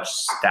so much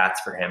stats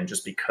for him,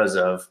 just because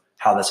of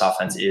how this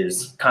offense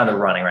is kind of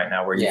running right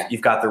now, where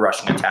you've got the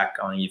rushing attack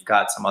going, you've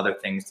got some other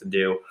things to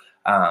do.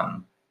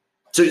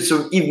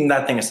 So even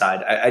that thing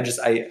aside,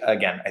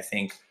 I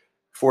think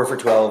 4 for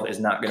 12 is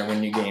not going to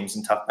win you games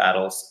in tough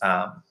battles.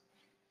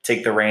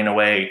 Take the rain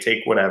away,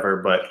 take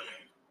whatever, but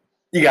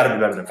you got to be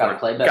better than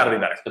 4. Got to be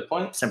better. Good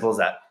point. Simple as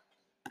that.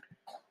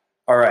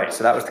 All right,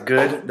 so that was the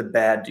good, the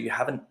bad. Do you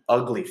have an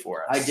ugly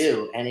for us? I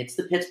do, and it's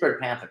the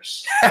Pittsburgh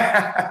Panthers.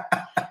 I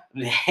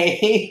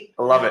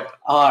love it.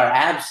 Are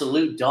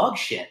absolute dog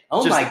shit.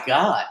 Oh my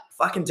God.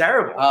 Fucking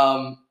terrible.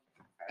 I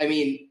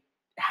mean,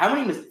 how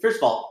many? First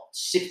of all,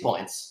 6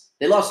 points.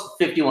 They lost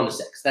 51-6.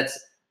 That's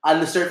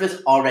on the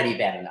surface already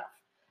bad enough.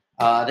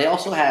 They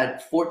also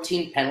had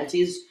 14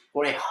 penalties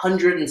for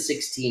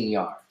 116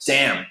 yards.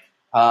 Damn.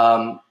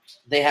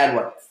 They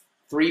had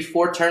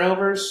 3-4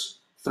 turnovers.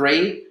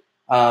 3.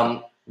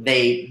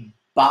 They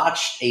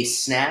botched a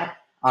snap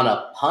on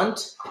a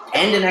punt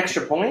and an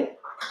extra point.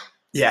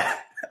 Yeah,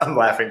 I'm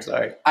laughing.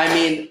 Sorry. I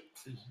mean,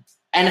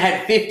 and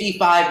had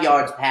 55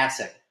 yards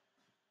passing.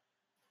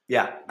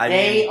 Yeah,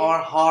 they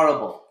are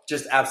horrible.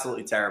 Just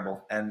absolutely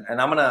terrible. And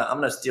I'm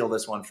gonna steal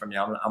this one from you.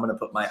 I'm gonna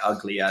put my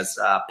ugly as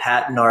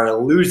Pat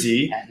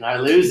Narluzzi. Pat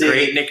Narluzzi,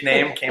 great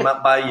nickname, came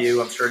up by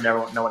you. I'm sure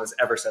no one has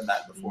ever said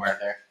that before.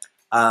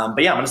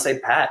 But yeah, I'm gonna say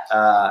Pat.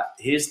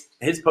 His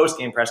post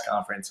game press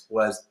conference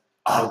was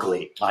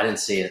ugly. I didn't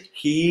see it.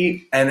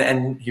 He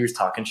was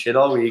talking shit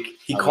all week.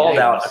 He called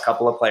out a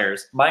couple of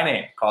players by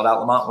name. Called out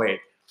Lamont Wade.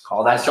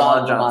 Called out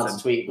Jawan Johnson.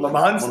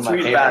 Lamont's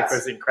tweet back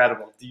was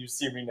incredible. Do you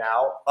see me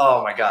now?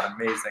 Oh my God,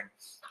 amazing.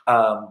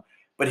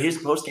 But his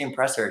post game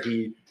presser,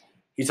 he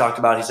talked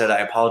about. He said, "I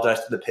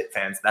apologize to the Pitt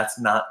fans. That's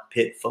not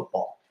Pitt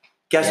football."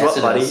 Guess what,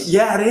 buddy?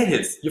 Yeah, it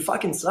is. You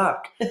fucking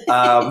suck.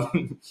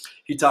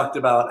 He talked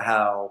about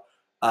how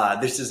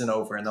this isn't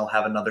over and they'll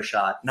have another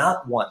shot.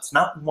 Not once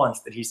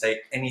did he say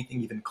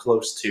anything even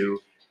close to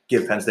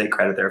give Penn State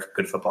credit. They're a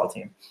good football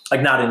team.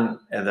 Like not in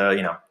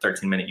the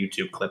 13-minute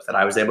YouTube clip that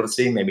I was able to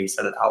see. Maybe he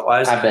said it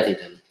outwise. I bet he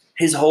did.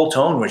 His whole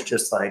tone was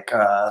just like,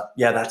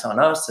 yeah, that's on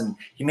us. And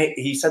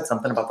he said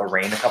something about the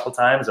rain a couple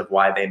times of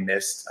why they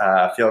missed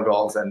field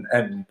goals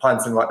and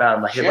punts and whatnot.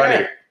 I'm like, hey,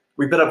 buddy,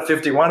 we put up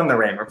 51 in the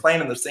rain. We're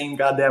playing in the same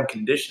goddamn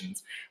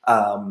conditions.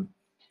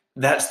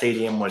 That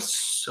stadium was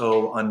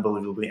so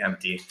unbelievably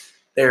empty.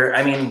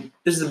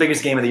 This is the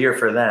biggest game of the year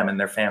for them, and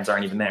their fans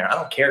aren't even there. I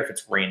don't care if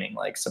it's raining.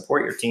 Like,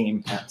 support your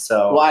team.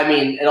 So, well,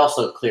 it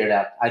also cleared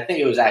out. I think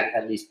it was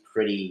at least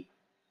pretty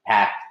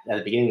packed at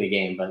the beginning of the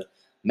game, but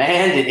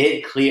man, did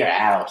it clear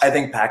out. I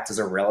think packed is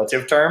a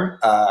relative term.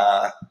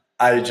 I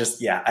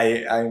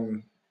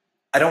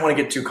don't want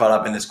to get too caught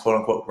up in this quote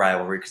unquote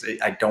rivalry because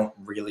I don't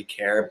really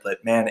care.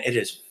 But man, it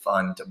is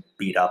fun to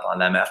beat up on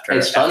them after.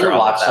 It's fun to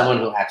watch someone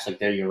who acts like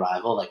they're your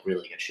rival like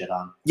really get shit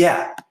on.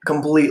 Yeah,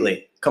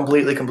 completely. All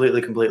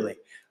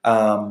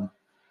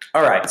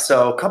right,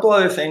 so a couple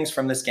other things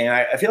from this game.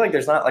 I feel like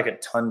there's not like a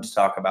ton to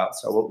talk about,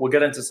 so we'll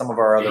get into some of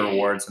our other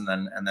awards and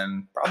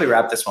then probably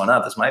wrap this one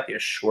up. This might be a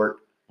short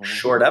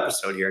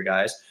episode here,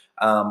 guys.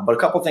 But a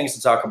couple things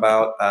to talk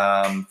about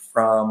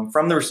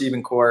from the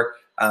receiving core.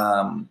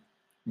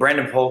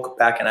 Brandon Polk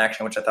back in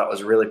action, which I thought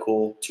was really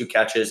cool. 2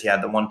 catches. He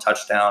had the 1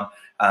 touchdown.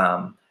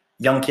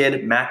 Young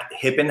kid, Mac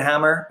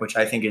Hippenhammer, which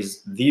I think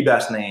is the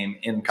best name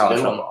in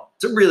college football.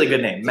 It's a really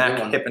good name, Mac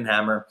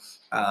Hippenhammer.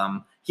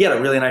 He had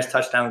a really nice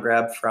touchdown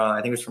grab I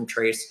think it was from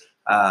Trace.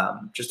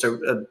 Just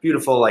a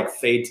beautiful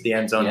fade to the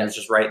end zone. He was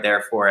just right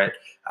there for it.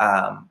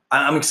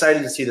 I'm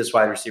excited to see this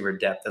wide receiver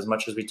depth. As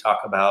much as we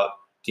talk about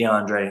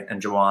DeAndre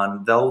and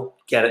Juwan, they'll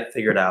get it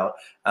figured out.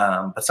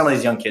 But some of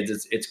these young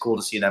kids, it's cool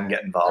to see them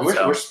get involved.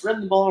 We're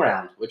spreading the ball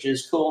around, which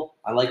is cool.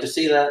 I like to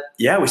see that.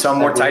 Yeah, we saw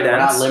more tight ends. We're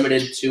not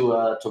limited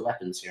to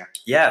weapons here.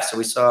 Yeah, so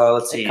we saw,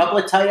 a couple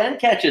of tight end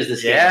catches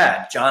this game.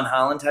 Yeah, John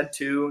Holland had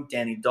 2.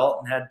 Danny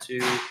Dalton had 2.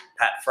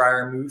 Pat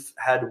Fryermuth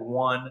had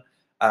 1.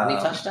 Any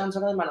touchdowns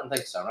on them? I don't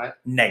think so, right?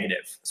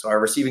 Negative. So our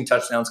receiving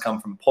touchdowns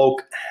come from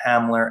Polk,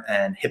 Hamler,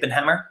 and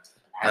Hippenhammer.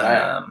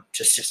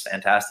 Just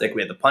fantastic.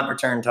 We had the punt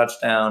return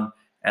touchdown,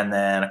 and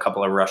then a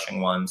couple of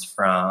rushing ones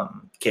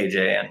from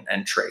KJ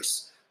and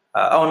Trace.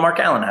 And Mark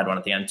Allen had one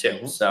at the end too.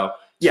 Mm-hmm. So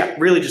yeah,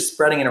 really just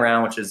spreading it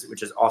around, which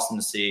is awesome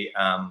to see.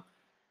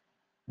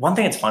 One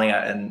thing that's funny,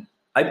 and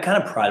I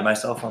kind of pride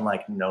myself on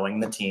like knowing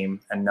the team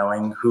and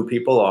knowing who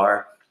people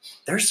are.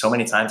 There's so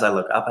many times I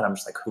look up and I'm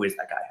just like, who is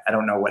that guy? I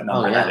don't know what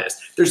number that is.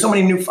 There's so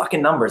many new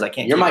fucking numbers I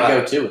can't. You're my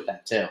go-to with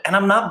that too. And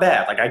I'm not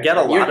bad. Like I get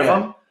a lot of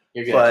them.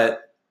 You're good.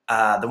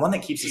 But the one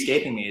that keeps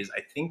escaping me is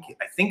I think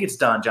it's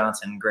Don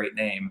Johnson. Great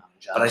name.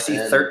 But I see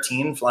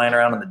 13 flying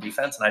around on the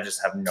defense, and I just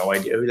have no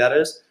idea who that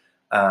is.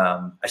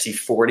 I see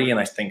 40, and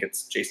I think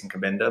it's Jason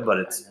Kabinda, but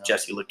it's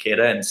Jesse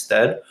Luketa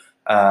instead.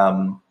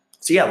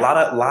 So yeah, a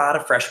lot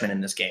of freshmen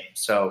in this game.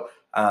 So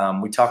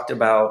we talked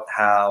about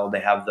how they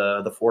have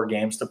the 4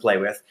 games to play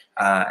with,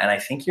 and I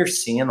think you're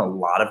seeing a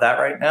lot of that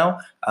right now.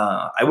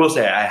 I will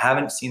say I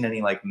haven't seen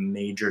any like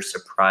major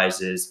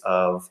surprises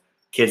of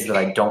kids that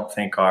I don't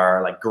think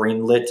are like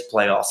greenlit to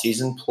play all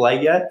season play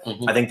yet.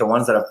 Mm-hmm. I think the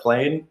ones that have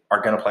played are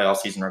going to play all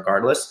season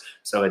regardless.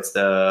 So it's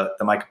the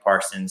Micah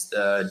Parsons,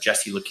 the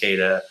Jesse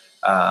Luketa,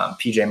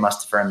 PJ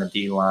Mustipher in the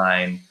D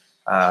line.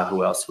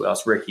 Who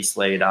else? Ricky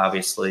Slade,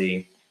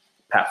 obviously.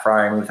 Pat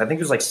Fryermuth. I think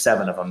there's like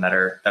 7 of them that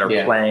are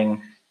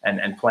playing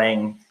and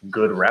playing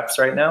good reps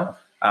right now.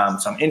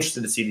 So I'm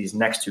interested to see these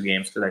next 2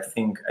 games because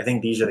I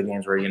think these are the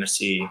games where you're going to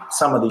see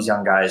some of these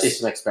young guys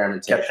some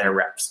experimentation, get their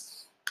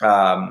reps.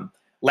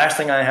 Last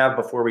thing I have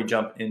before we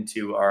jump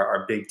into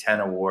our Big Ten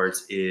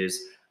awards is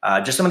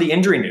just some of the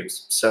injury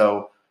news.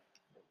 So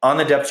on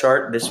the depth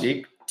chart this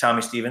week,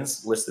 Tommy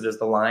Stevens listed as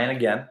the Lion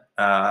again.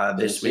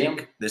 This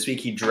week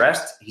he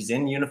dressed. He's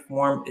in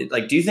uniform.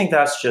 Do you think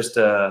that's just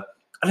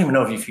I don't even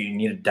know if you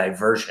need a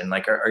diversion.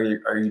 Like,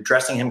 are you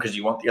dressing him because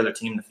you want the other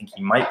team to think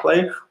he might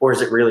play, or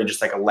is it really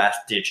just like a last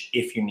ditch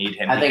if you need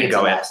him? I think it's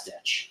a last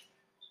ditch.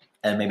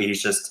 And maybe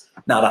he's just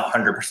not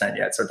 100%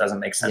 yet, so it doesn't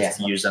make sense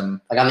to use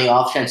him. Like on the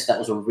off chance that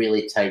was a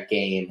really tight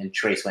game and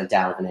Trace went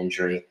down with an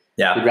injury,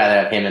 we'd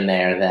rather have him in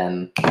there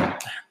than.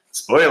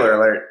 Spoiler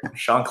alert: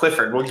 Sean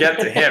Clifford. We'll get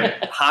to him.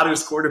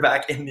 Hottest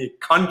quarterback in the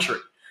country.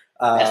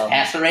 Best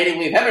passer rating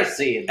we've ever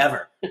seen.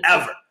 Ever.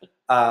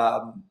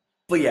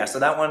 But yeah, so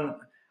that one.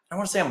 I don't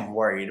want to say I'm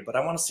worried, but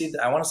I want to see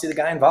the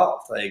guy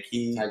involved. Like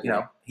he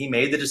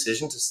made the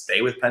decision to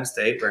stay with Penn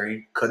State where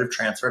he could have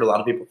transferred. A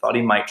lot of people thought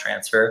he might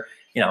transfer.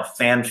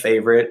 Fan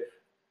favorite.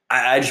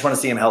 I just want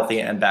to see him healthy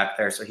and back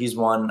there. So he's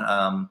one.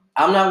 I'm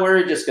not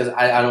worried just because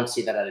I don't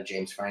see that out of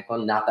James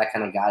Franklin. Not that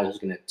kind of guy who's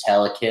going to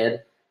tell a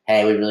kid,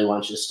 hey, we really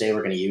want you to stay. We're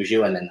going to use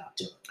you and then not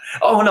do it.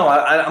 Oh no,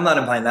 I'm not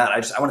implying that.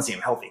 I want to see him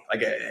healthy.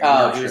 Like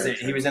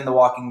he was in the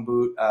walking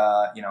boot,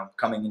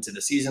 coming into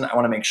the season. I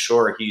want to make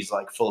sure he's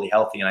like fully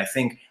healthy, and I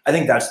think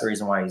that's the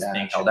reason why he's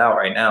being held out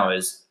right now.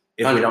 Is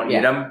if we don't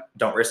need him,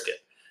 don't risk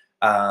it.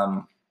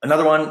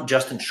 Another one,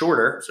 Justin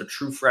Shorter, so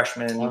true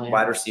freshman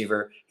wide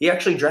receiver. He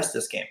actually dressed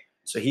this game,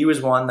 so he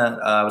was one that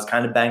was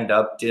kind of banged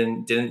up.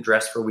 Didn't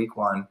dress for week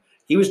 1.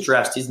 He was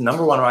dressed. He's the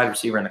number 1 wide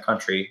receiver in the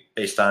country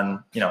based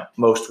on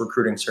most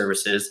recruiting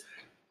services.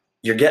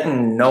 You're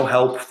getting no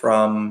help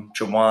from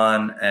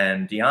Jawan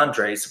and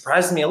DeAndre. It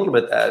surprised me a little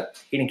bit that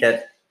he didn't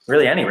get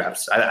really any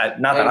reps. Not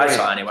that I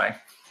saw anyway.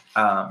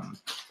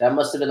 That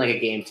must have been like a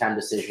game time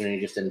decision and he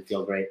just didn't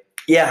feel great.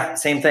 Yeah,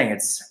 same thing.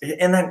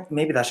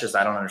 Maybe that's just,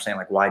 I don't understand,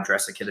 like, why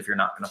dress a kid if you're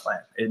not going to play?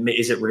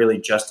 Is it really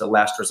just a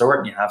last resort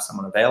and you have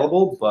someone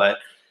available? But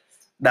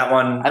that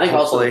one, I think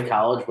also in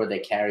college where they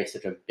carry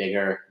such a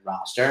bigger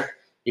roster,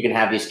 you can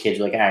have these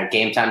kids like, all right,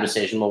 game time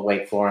decision, we'll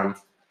wait for him.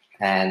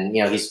 And,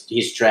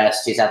 he's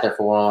dressed, he's out there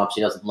for warm-ups, he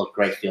doesn't look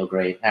great, feel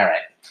great. All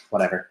right,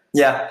 whatever.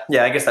 Yeah,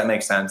 I guess that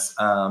makes sense.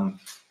 And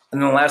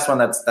then the last one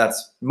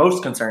that's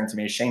most concerning to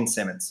me is Shane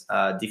Simmons,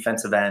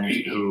 defensive end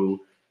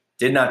who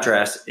did not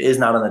dress, is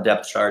not on the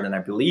depth chart, and I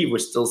believe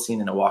was still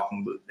seen in a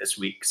walking boot this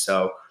week.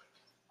 So,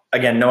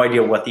 again, no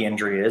idea what the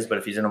injury is, but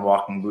if he's in a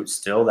walking boot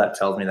still, that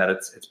tells me that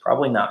it's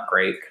probably not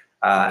great.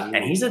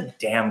 And he's a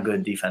damn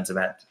good defensive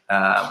end.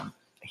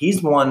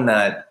 He's one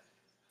that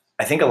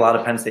I think a lot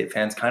of Penn State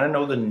fans kind of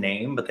know the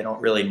name, but they don't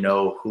really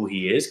know who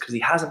he is because he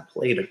hasn't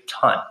played a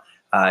ton.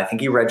 I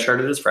think he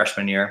redshirted his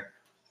freshman year.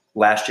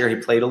 Last year, he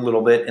played a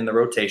little bit in the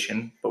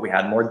rotation, but we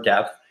had more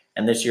depth.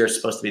 And this year is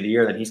supposed to be the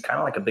year that he's kind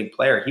of like a big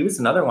player. He was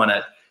another one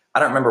I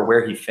don't remember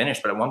where he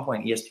finished, but at one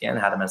point ESPN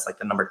had him as like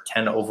the number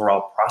 10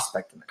 overall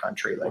prospect in the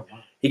country. Like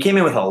he came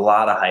in with a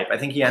lot of hype. I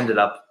think he ended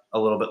up a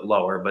little bit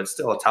lower, but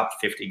still a top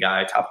 50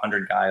 guy, top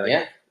 100 guy.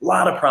 A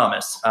lot of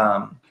promise.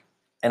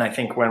 And I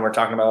think when we're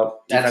talking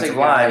about defensive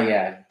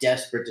line,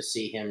 desperate to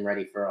see him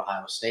ready for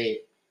Ohio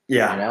State.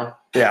 Yeah,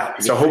 yeah.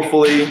 So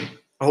hopefully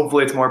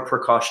it's more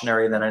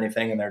precautionary than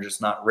anything, and they're just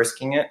not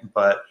risking it.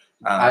 But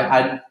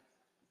I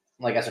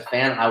like as a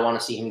fan, I want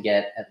to see him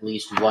get at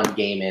least one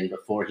game in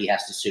before he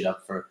has to suit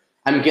up for.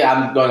 I'm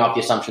going off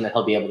the assumption that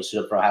he'll be able to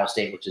suit up for Ohio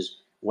State, which is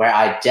where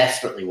I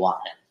desperately want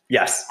him.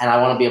 Yes, and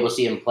I want to be able to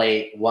see him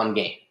play one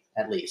game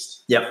at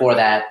least. Yep. Before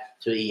that,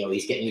 so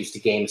he's getting used to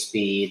game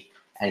speed.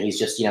 And he's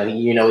just,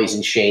 he's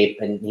in shape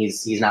and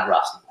he's not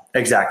rusty.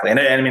 Exactly. And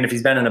I mean, if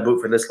he's been in a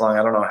boot for this long,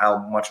 I don't know how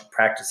much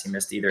practice he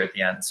missed either at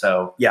the end.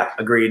 So, yeah,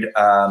 agreed.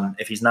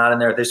 If he's not in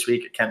there this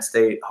week at Kent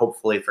State,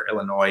 hopefully for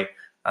Illinois,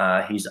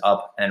 he's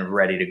up and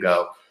ready to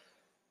go.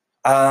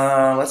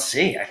 Let's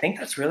see. I think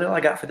that's really all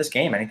I got for this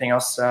game. Anything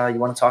else you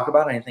want to talk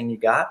about? Anything you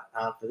got?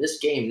 For this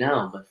game,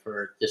 no, but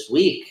for this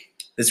week.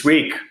 This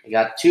week. We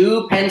got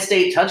 2 Penn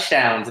State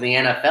touchdowns in the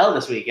NFL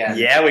this weekend.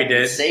 Yeah, we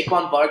did.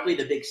 Saquon Barkley,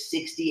 the big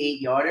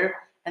 68-yarder,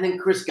 and then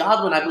Chris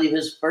Godwin, I believe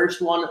his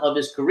first one of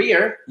his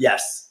career.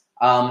 Yes.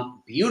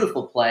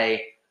 Beautiful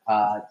play.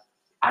 I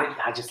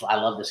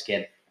love this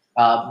kid.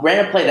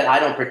 Ran a play that I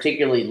don't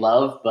particularly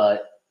love,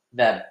 but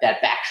that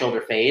back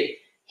shoulder fade.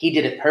 He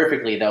did it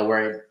perfectly, though,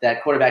 where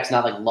that quarterback's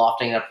not like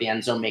lofting up the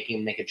end zone, making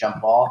him make a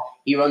jump ball.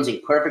 He runs a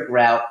perfect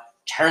route,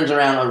 turns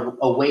around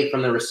away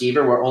from the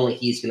receiver where only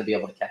he's going to be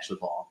able to catch the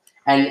ball.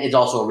 And it's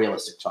also a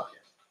realistic target.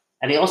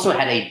 And he also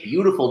had a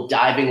beautiful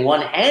diving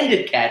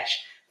one-handed catch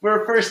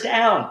for a first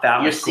down.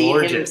 That was You're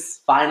gorgeous. seeing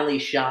him finally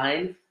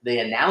shine. The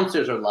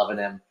announcers are loving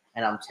him.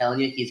 And I'm telling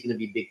you, he's going to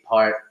be a big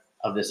part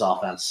of this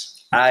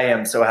offense. I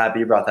am so happy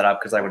you brought that up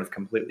because I would have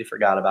completely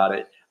forgot about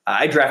it.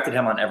 I drafted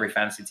him on every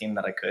fantasy team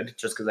that I could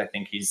just because I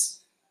think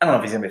I don't know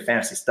if he's going to be a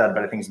fantasy stud,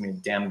 but I think he's going to be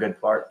a damn good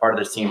part of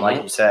this team,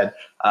 like you said.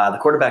 The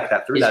quarterback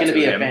that threw he's that to him.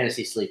 He's going to be a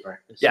fantasy sleeper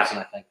this season,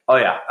 I think. Oh,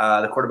 yeah.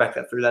 The quarterback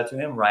that threw that to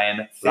him,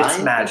 Ryan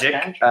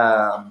Fitzmagic.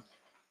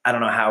 I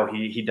don't know how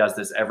he does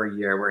this every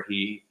year where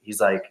he's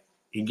like,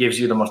 he gives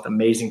you the most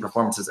amazing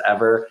performances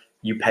ever.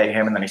 You pay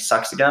him and then he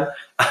sucks again.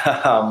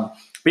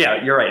 But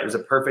yeah, you're right. It was a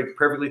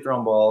perfectly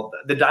thrown ball.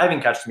 The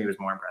diving catch to me was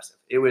more impressive.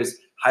 It was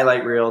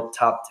highlight reel,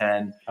 top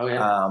 10. Oh,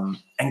 yeah.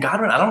 And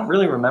Godwin, I don't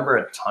really remember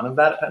a ton of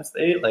that at Penn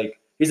State. Like,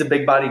 he's a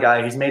big body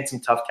guy. He's made some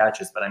tough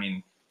catches, but I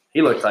mean,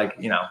 he looked like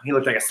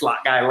a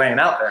slot guy laying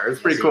out there. It was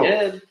pretty cool. He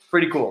did.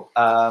 Pretty cool.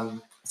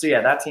 So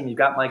yeah, that team, you've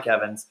got Mike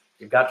Evans,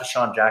 you've got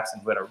Deshaun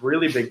Jackson, who had a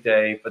really big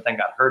day, but then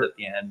got hurt at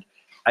the end.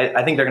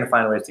 I think they're going to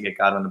find ways to get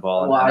Godwin the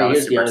ball. Well,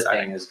 here's the other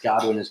thing is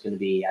Godwin is going to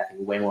be, I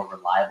think, a way more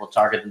reliable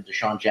target than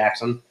Deshaun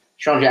Jackson.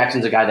 Deshaun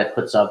Jackson's a guy that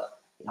puts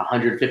up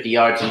 150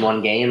 yards in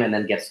one game and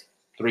then gets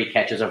 3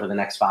 catches over the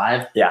next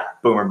 5. Yeah,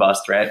 boom or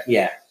bust, right?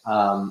 Yeah.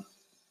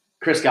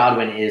 Chris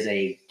Godwin is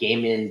a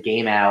game in,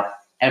 game out,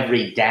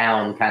 every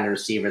down kind of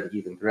receiver that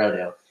you can throw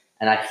to.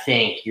 And I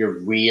think you're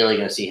really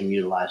going to see him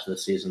utilized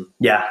this season.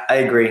 Yeah, I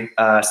agree.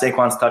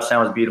 Saquon's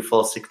touchdown was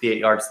beautiful, 68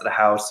 yards to the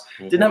house.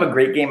 Mm-hmm. Didn't have a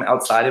great game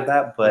outside of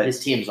that, but his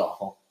team's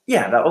awful.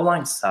 Yeah, that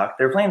O-line sucked.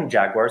 They were playing the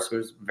Jaguars,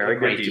 who's very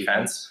great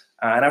defense.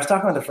 And I was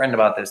talking with a friend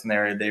about this, and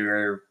they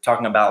were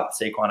talking about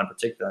Saquon in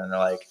particular, and they're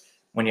like,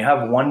 when you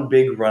have one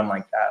big run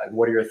like that, like,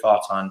 what are your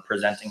thoughts on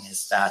presenting his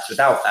stats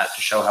without that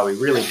to show how he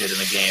really did in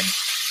the game?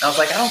 And I was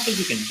like, I don't think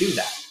you can do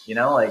that,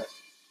 like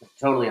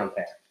totally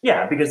unfair.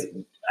 Yeah, because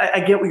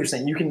I get what you're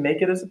saying. You can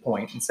make it as a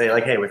point and say,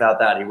 like, hey, without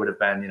that, he would have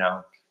been,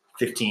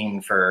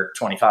 15 for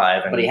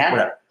 25. And but he had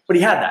whatever. But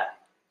he had that.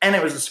 And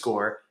it was a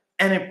score.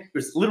 And it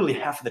was literally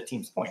half of the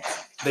team's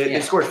points. They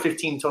scored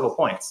 15 total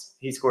points.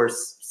 He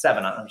scores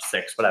 7 or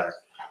 6, whatever.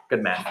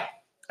 Good man.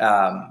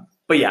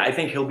 But yeah, I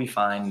think he'll be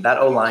fine. That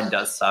O-line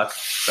does suck.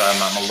 So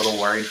I'm a little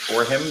worried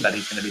for him that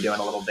he's going to be doing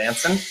a little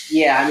dancing.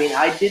 Yeah, I mean,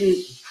 I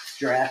didn't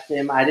draft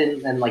him.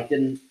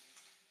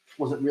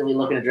 Wasn't really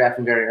looking to draft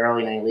him very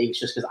early in any leagues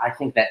just because I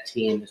think that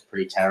team is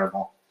pretty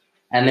terrible.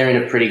 And they're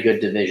in a pretty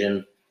good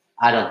division.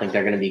 I don't think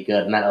they're going to be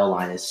good, and that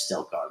O-line is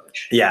still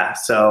garbage. Yeah,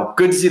 so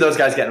good to see those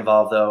guys get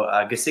involved, though.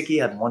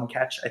 Gesicki had 1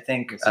 catch, I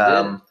think.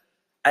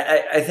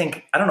 I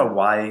think, I don't know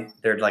why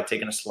they're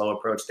taking a slow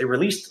approach. They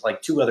released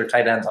 2 other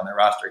tight ends on their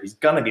roster. He's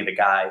going to be the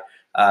guy.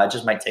 It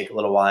just might take a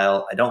little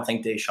while. I don't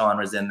think Deshaun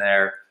was in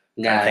there.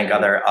 I think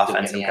other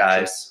offensive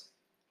guys.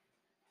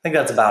 I think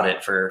that's about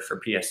it for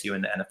PSU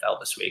in the NFL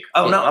this week.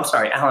 Oh, no, I'm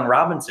sorry. Allen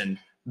Robinson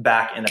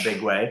back in a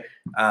big way.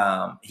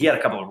 He had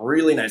a couple of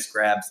really nice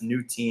grabs,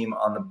 new team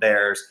on the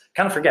Bears.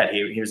 Kind of forget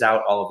he was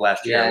out all of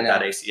last year with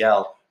that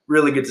ACL.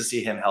 Really good to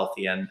see him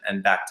healthy and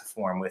back to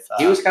form with.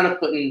 He was kind of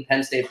putting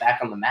Penn State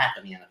back on the map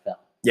in the NFL.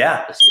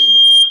 Yeah. The season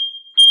before.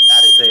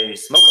 That is a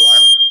smoke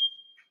alarm.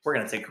 We're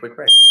going to take a quick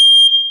break.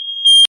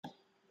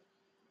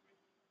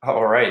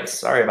 All right.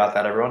 Sorry about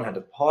that, everyone. Had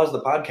to pause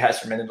the podcast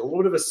for a minute. A little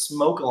bit of a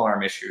smoke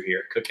alarm issue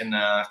here. Cooking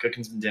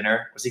some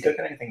dinner. Was he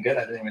cooking anything good?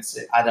 I didn't even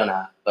see. I don't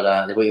know.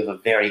 But we have a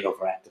very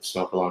overactive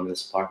smoke alarm in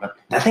this apartment.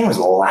 That thing was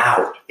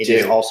loud. It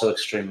is also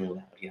extremely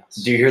loud, yes.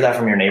 Do you hear that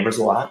from your neighbors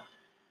a lot?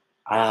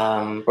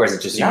 Or is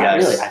it just you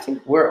guys? Not really. I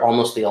think we're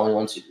almost the only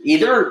ones who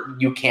either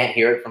you can't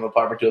hear it from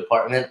apartment to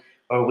apartment,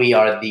 or we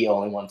are the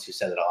only ones who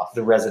set it off.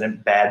 The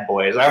resident bad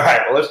boys. All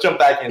right, well, let's jump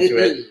back into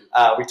it.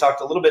 We talked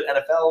a little bit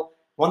NFL.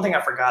 One thing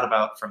I forgot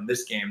about from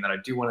this game that I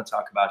do want to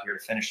talk about here to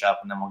finish up,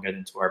 and then we'll get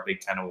into our Big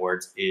Ten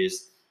awards,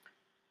 is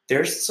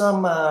there's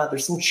some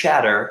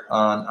chatter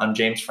on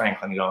James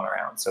Franklin going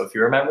around. So if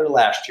you remember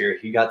last year,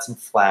 he got some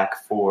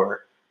flack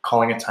for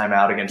calling a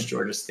timeout against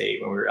Georgia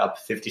State when we were up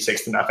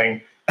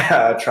 56-0,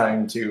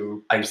 trying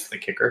to ice the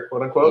kicker,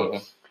 quote unquote.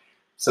 Mm-hmm.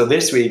 So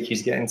this week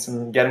he's getting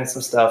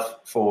some stuff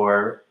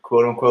for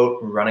quote unquote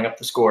running up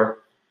the score,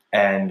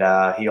 and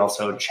he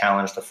also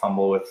challenged a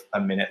fumble with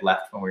a minute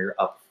left when we were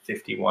up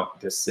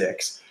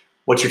 51-6.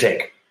 What's your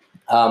take?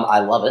 I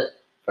love it.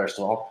 First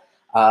of all,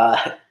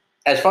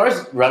 as far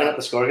as running up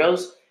the score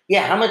goes,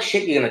 yeah. How much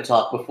shit you gonna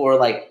talk before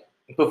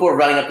before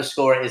running up the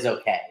score is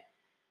okay.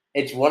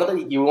 It's one of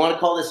the, you want to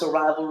call this a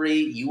rivalry?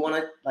 You want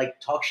to like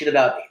talk shit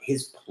about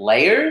his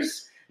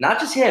players? Not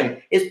just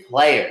him, his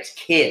players,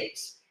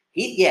 kids.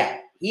 He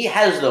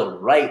has the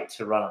right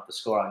to run up the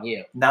score on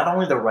you. Not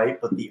only the right,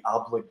 but the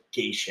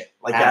obligation.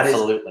 Like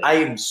Absolutely. I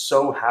am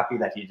so happy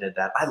that he did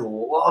that. I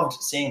loved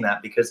seeing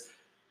that because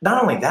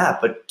not only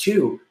that, but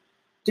two,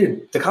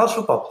 dude, the college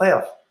football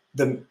playoff,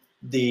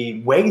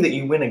 the way that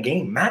you win a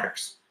game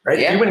matters, right?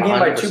 Yeah, if you win a game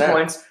 100%. by 2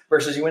 points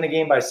versus you win a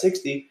game by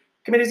 60,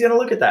 committee's going to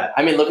look at that.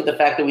 I mean, look at the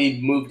fact that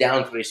we moved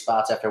down 3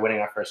 spots after winning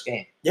our first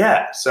game.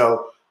 Yeah,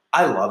 so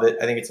I love it.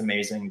 I think it's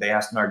amazing. They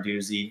asked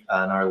Narduzzi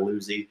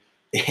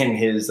in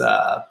his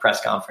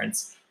press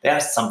conference. They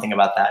asked something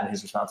about that, and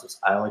his response was,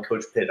 "I only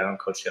coach Pitt. I don't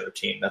coach the other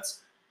team.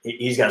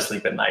 He's got to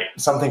sleep at night."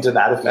 Something to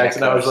that effect.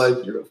 And I was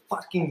like, "You're a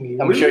fucking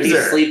loser." I'm sure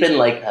he's sleeping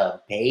like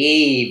a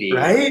baby,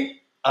 right?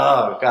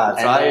 Oh God!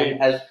 So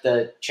as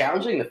the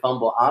challenging the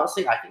fumble,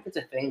 honestly, I think it's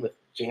a thing with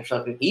James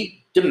Franklin.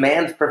 He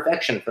demands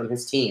perfection from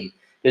his team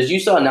because you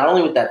saw not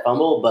only with that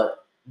fumble,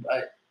 but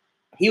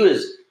he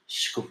was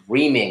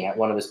screaming at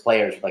one of his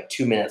players with like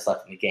 2 minutes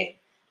left in the game,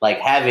 like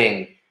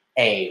having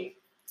a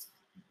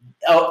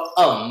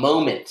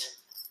moment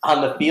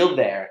on the field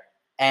there,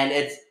 and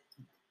it's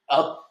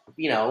up,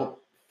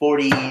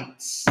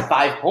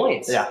 45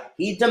 points. Yeah.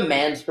 He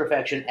demands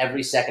perfection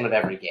every second of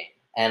every game.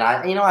 And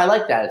I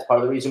like that. It's part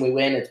of the reason we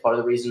win. It's part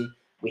of the reason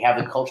we have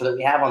the culture that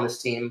we have on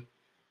this team.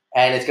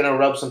 And it's going to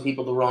rub some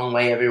people the wrong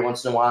way every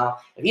once in a while.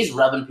 If he's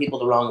rubbing people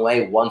the wrong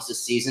way once a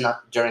season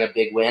during a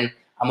big win,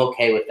 I'm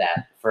okay with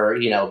that for,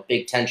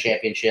 Big Ten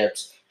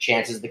championships,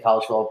 chances at the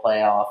college football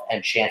playoff,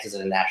 and chances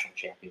at a national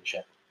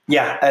championship.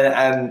 Yeah,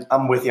 and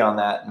I'm with you on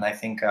that. And I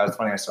think it's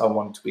funny. I saw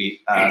one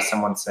tweet.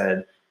 Someone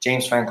said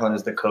James Franklin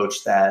is the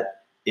coach that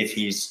if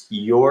he's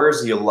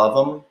yours, you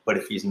love him, but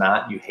if he's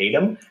not, you hate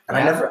him. And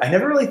Yeah. I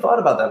never really thought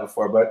about that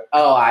before. But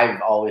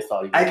I've always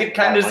thought I could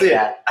kind of see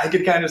it. I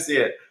could kind of see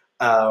it.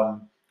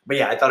 But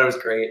yeah, I thought it was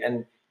great.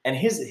 And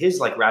his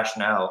like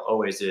rationale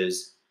always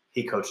is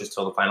he coaches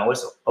till the final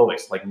whistle.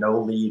 Always, like, no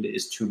lead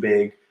is too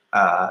big,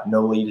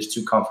 no lead is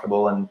too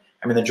comfortable. And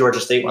I mean, the Georgia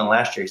State one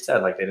last year, he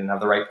said like they didn't have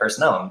the right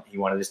personnel, and he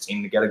wanted his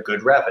team to get a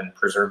good rep and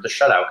preserve the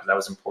shutout because that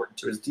was important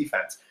to his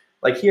defense.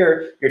 Like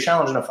here, you're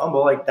challenging a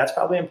fumble. Like that's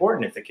probably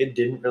important. If the kid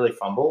didn't really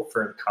fumble,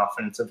 for the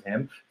confidence of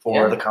him,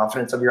 for the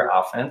confidence of your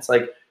offense,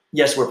 like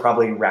yes, we're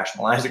probably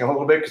rationalizing a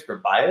little bit because we're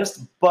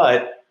biased,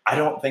 but I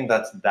don't think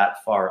that's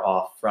that far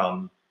off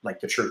from like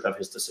the truth of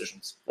his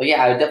decisions. Well,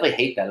 yeah, I would definitely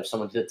hate that if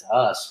someone did it to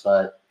us.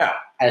 But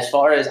as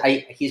far as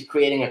he's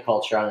creating a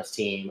culture on his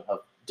team of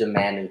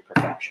demanding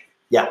perfection.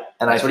 Yeah,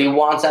 and that's what he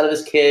wants out of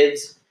his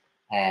kids.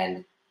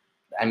 And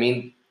I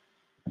mean,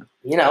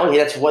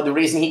 that's the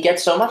reason he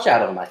gets so much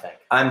out of them, I think.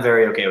 I'm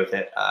very okay with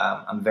it.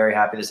 I'm very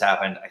happy this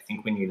happened. I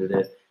think we needed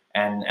it.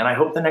 And I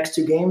hope the next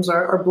 2 games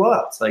are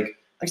blowouts. Like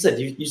I said,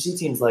 you see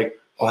teams like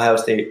Ohio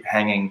State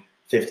hanging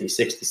 50,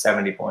 60,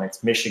 70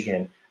 points,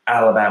 Michigan,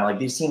 Alabama. Like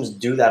these teams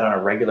do that on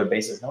a regular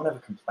basis. No one ever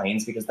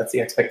complains because that's the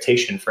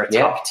expectation for a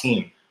top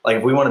team. Like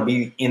if we want to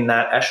be in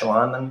that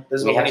echelon, then this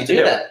is what we need to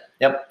do. That.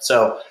 Yep.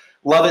 So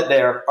love it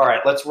there. All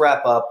right, let's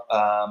wrap up.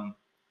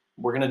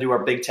 We're going to do our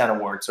Big Ten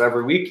award. So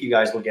every week you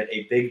guys will get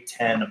a Big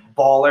Ten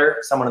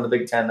baller, someone in the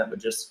Big Ten that would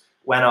just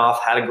went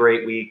off, had a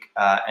great week,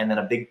 and then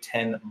a Big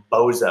Ten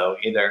bozo,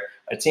 either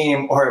a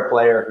team or a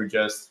player who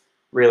just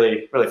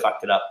really, really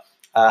fucked it up.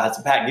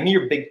 So Pat, give me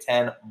your Big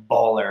Ten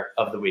baller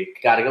of the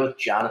week. Got to go with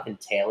Jonathan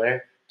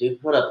Taylor.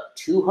 Dude put up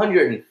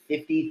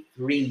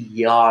 253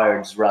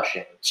 yards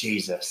rushing.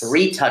 Jesus.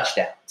 3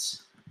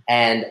 touchdowns.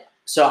 And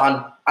so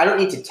I don't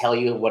need to tell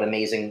you how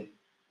amazing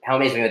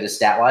that is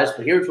stat-wise,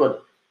 but here's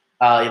what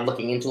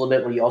looking into a little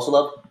bit, what you also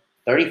love,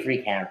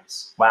 33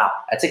 carries. Wow.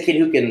 That's a kid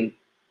who can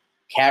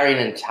carry an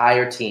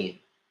entire team.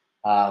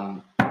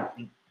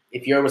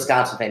 If you're a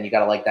Wisconsin fan, you got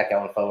to like that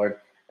going forward.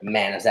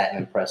 Man, is that an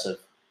impressive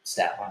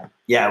stat line.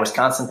 Yeah,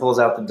 Wisconsin pulls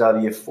out the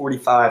W,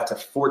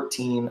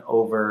 45-14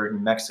 over New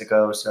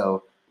Mexico.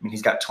 So, I mean,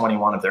 he's got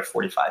 21 of their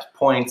 45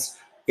 points.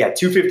 Yeah,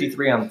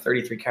 253 on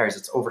 33 carries.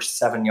 It's over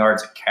 7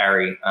 yards a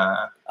carry.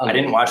 I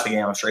didn't watch the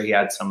game. I'm sure he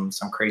had some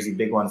crazy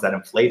big ones that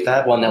inflate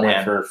that. One that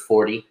went for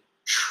 40.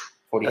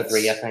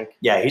 43, I think.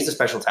 Yeah, he's a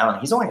special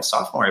talent. He's only a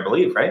sophomore, I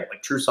believe, right?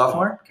 Like true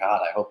sophomore? Oh,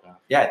 God, I hope not.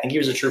 Yeah, I think he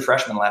was a true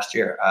freshman last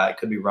year. I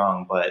could be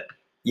wrong, but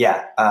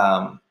yeah,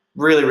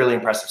 really, really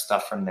impressive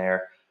stuff from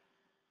there.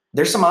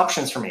 There's some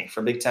options for me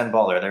for Big Ten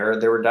baller.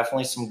 There were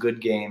definitely some good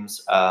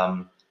games.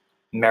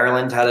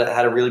 Maryland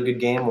had a really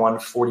good game, won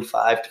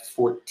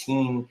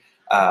 45-14.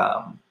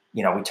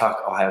 We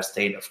talk Ohio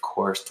State, of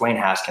course. Dwayne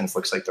Haskins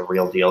looks like the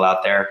real deal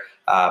out there.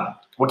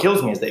 What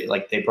kills me is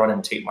they brought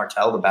in Tate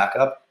Martell, the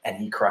backup, and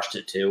he crushed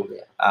it too.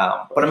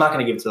 Yeah. But I'm not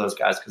going to give it to those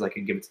guys because I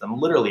could give it to them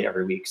literally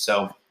every week.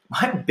 So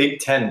my Big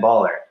Ten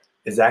baller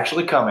is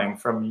actually coming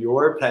from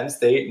your Penn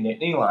State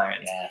Nittany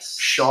Lions. Yes.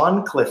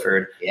 Sean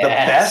Clifford, the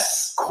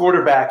best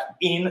quarterback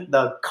in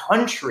the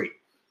country.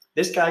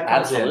 This guy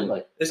comes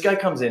in. This guy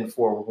comes in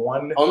for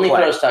one. Only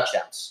throws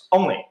touchdowns.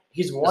 Only.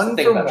 He's 1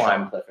 for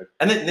 1.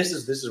 And then this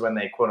is when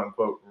they quote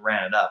unquote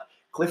ran it up.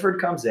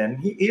 Clifford comes in.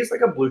 He's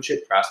like a blue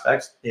chip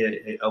prospect,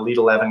 elite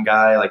 11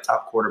 guy, like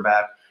top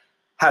quarterback.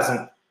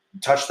 Hasn't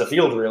touched the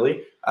field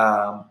really.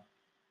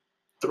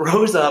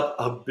 Throws up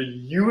a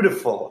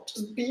beautiful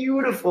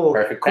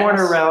Perfect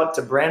corner pass. route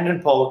to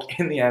Brandon Polk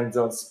in the end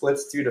zone,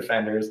 splits two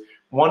defenders,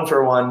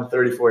 1-for-1,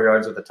 34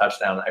 yards with a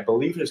touchdown. I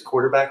believe his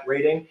quarterback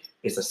rating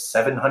is a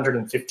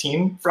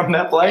 715 from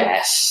that play.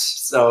 Yes.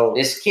 So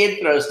This kid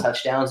throws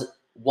touchdowns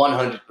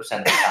 100% of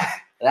the time.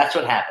 That's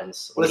what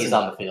happens when he's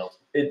on the field.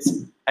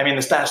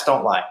 the stats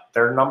don't lie.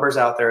 There are numbers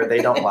out there.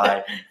 They don't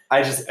lie.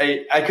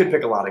 I could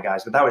pick a lot of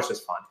guys, but that was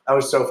just fun. That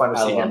was so fun to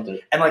see him.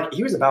 It. And like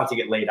he was about to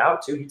get laid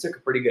out too. He took a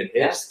pretty good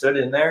hit, stood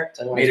in there.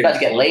 So he's about to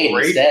get laid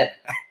instead.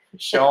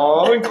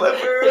 Sean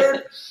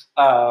Clifford.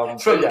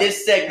 From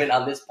this segment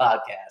on this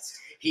podcast,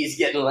 he's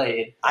getting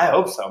laid. I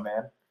hope so,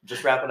 man.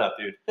 Just wrap it up,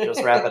 dude.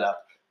 Just wrap it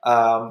up.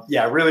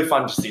 Really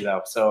fun to see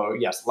though. So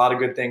yes, a lot of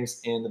good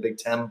things in the Big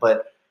Ten,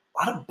 but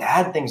a lot of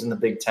bad things in the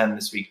Big Ten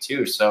this week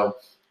too. So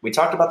we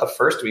talked about the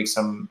first week,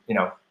 some,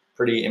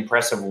 pretty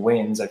impressive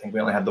wins. I think we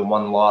only had the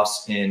one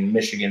loss in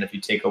Michigan if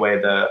you take away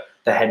the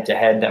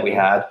head-to-head that we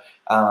had.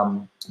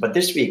 But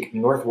this week,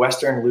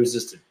 Northwestern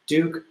loses to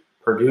Duke,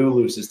 Purdue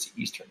loses to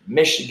Eastern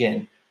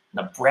Michigan,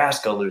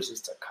 Nebraska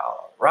loses to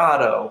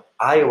Colorado,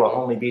 Iowa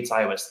only beats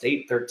Iowa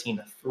State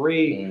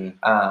 13-3.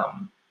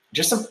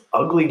 Just some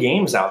ugly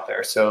games out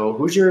there. So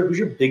who's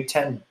your Big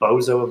Ten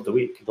bozo of the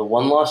week? The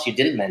one loss you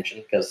didn't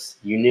mention because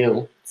you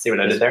knew. See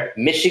what I did there?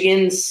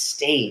 Michigan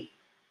State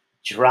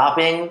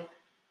dropping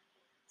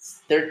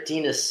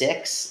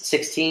 13-6,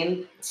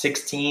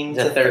 16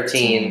 to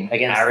 13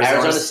 against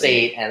Arizona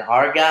State and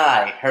our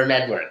guy Herm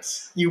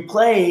Edwards. You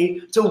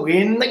play to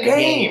win the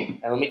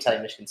game. And let me tell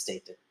you, Michigan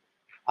State did.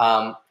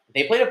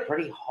 They played a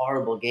pretty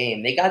horrible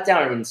game. They got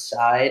down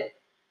inside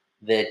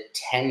the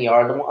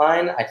 10-yard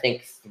line, I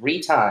think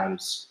 3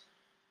 times,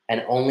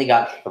 and only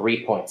got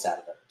 3 points out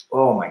of it.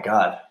 Oh my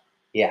God.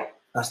 Yeah.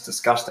 That's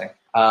disgusting.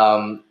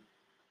 And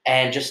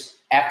just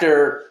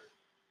after,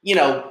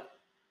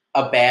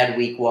 a bad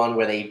week one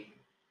where they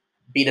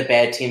beat a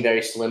bad team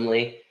very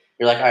slimly,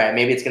 you're like, all right,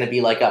 maybe it's going to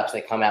be like us.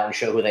 They come out and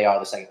show who they are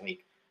the second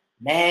week.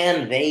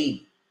 Man,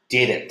 they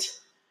didn't.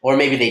 Or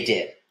maybe they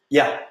did.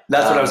 Yeah,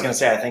 that's what I was going to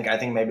say. I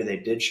think maybe they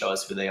did show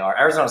us who they are.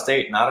 Arizona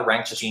State, not a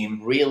ranked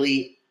team.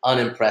 Really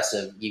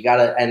unimpressive.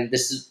 And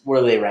this is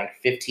where they ranked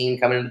 15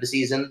 coming into the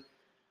season.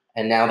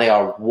 And now they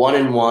are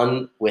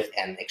 1-1 with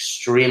an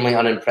extremely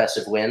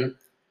unimpressive win.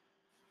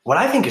 What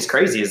I think is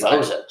crazy is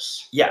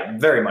bozos. Yeah,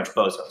 very much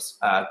bozos.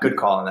 Good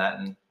call on that.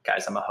 And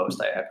guys, I'm a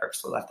host. I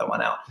purposely left that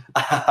one out.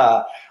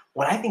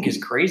 What I think is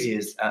crazy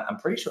is I'm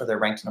pretty sure they're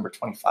ranked number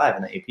 25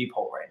 in the AP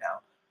poll right now,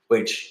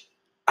 which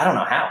I don't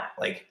know how.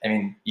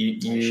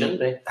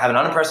 You have an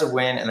unimpressive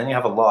win and then you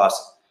have a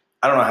loss.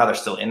 I don't know how they're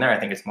still in there. I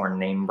think it's more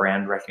name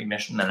brand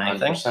recognition than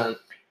anything. 100%.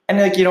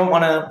 And you don't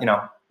want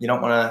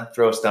to,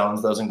 throw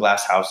stones, those in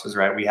glass houses,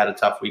 right? We had a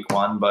tough week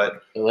one,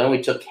 but then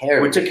we took care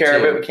of it. We took care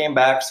of it. We came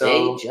back. So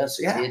they just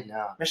did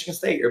not. Michigan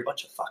State, you're a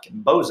bunch of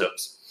fucking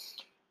bozos.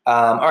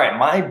 All right,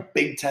 my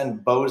Big Ten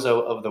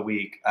bozo of the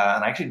week,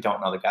 and I actually don't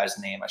know the guy's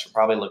name. I should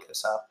probably look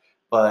this up,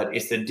 but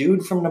it's the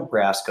dude from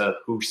Nebraska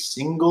who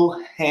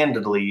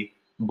single-handedly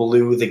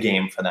blew the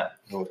game for them.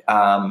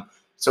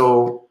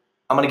 So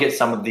I'm going to get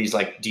some of these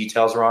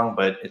details wrong,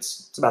 but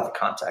it's about the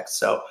context.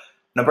 So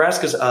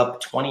Nebraska's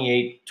up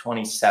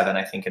 28-27,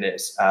 I think it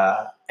is.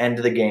 End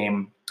of the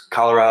game.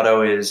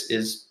 Colorado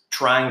is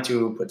trying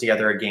to put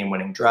together a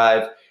game-winning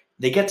drive.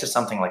 They get to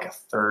something like a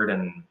 3rd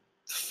and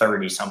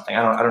 30 something.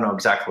 I don't know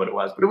exactly what it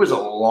was, but it was a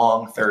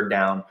long 3rd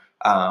down.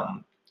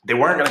 They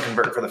weren't going to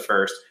convert for the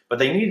first, but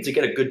they needed to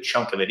get a good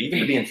chunk of it, even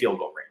to be in field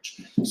goal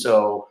range.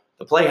 So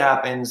the play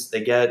happens.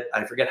 They get,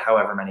 I forget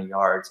however many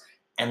yards,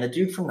 and the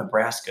dude from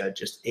Nebraska,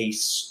 just a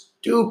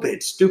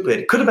stupid,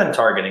 could have been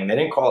targeting. They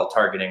didn't call it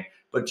targeting,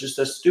 but just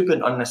a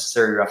stupid,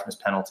 unnecessary roughness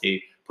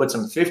penalty, puts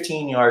them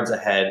 15 yards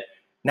ahead.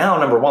 Now,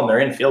 number one, they're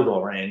in field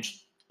goal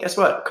range. Guess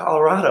what?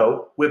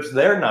 Colorado whips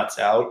their nuts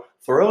out,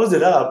 throws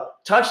it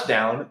up,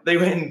 touchdown. They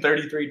win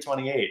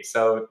 33-28.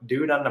 So,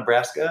 dude on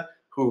Nebraska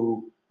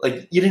who,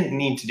 you didn't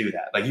need to do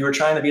that. You were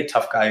trying to be a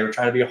tough guy. You were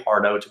trying to be a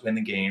hardo to win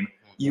the game.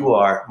 You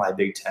are my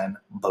Big Ten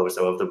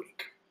bozo of the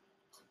week.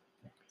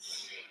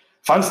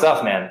 Fun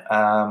stuff, man.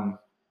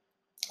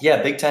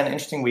 Big Ten,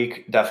 interesting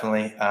week,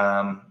 definitely.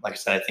 Like I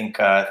said, I think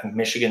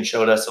Michigan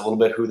showed us a little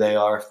bit who they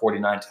are,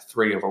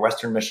 49-3 over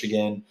Western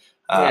Michigan.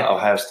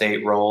 Ohio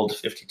State rolled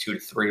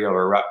 52-3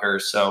 over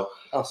Rutgers. So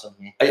awesome.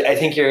 I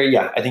think you're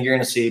going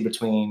to see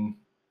between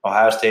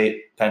Ohio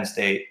State, Penn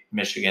State,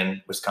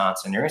 Michigan,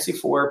 Wisconsin. You're going to see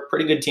 4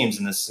 pretty good teams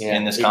in this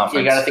conference.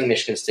 You got to think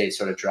Michigan State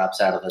sort of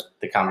drops out of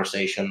the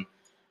conversation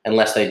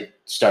unless they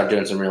start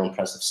doing some real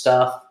impressive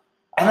stuff.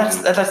 And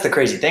that's the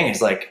crazy thing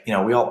is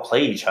we all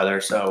play each other.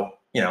 So,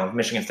 if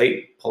Michigan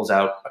State pulls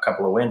out a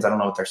couple of wins, I don't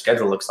know what their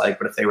schedule looks like,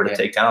 but if they were to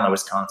take down a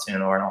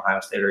Wisconsin or an Ohio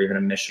State or even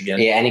a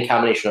Michigan. Yeah, any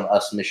combination of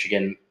us,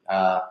 Michigan,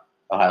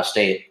 Ohio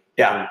State,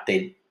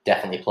 they'd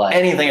definitely play.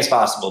 Anything is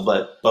possible,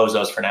 but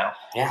bozos for now.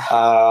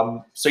 Yeah.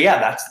 So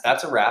yeah,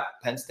 that's a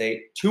wrap. Penn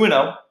State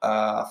 2-0,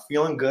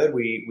 feeling good.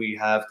 We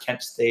have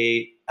Kent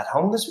State at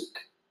home this week.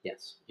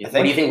 Yes. I What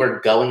think- do you think we're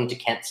going to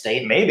Kent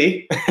State?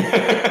 Maybe.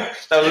 That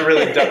was a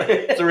really dumb.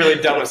 It's a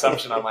really dumb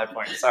assumption on my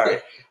point. Sorry.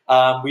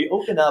 We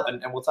open up,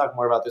 and we'll talk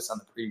more about this on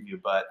the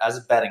preview. But as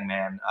a betting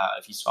man,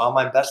 if you saw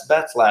my best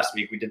bets last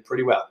week, we did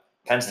pretty well.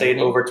 Penn State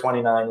over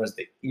 29 was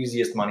the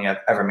easiest money I've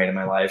ever made in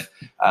my life.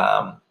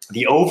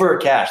 The over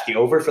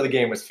for the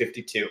game was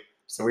 52.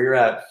 So we were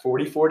at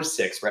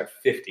 44-6. We're at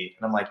 50,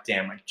 and I'm like,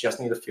 damn, I just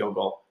need a field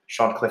goal.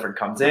 Sean Clifford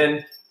comes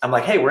in. I'm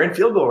like, hey, we're in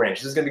field goal range.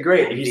 This is gonna be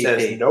great. And he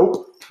says,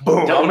 nope.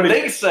 Boom. Don't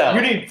think so.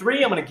 You need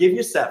 3. I'm gonna give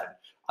you 7.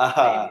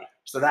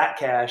 So that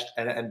cashed,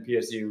 and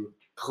PSU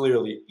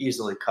clearly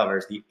easily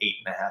covers the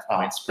 8.5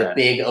 point The spread.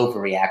 big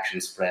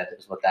overreaction spread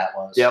is what that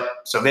was. Yep.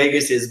 So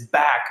Vegas is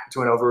back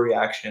to an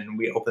overreaction.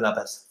 We open up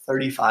as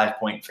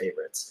 35-point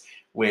favorites,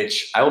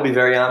 which I will be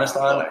very honest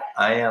on.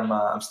 I am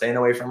I'm staying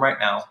away from right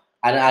now.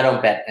 I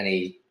don't bet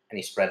any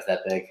spreads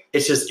that big.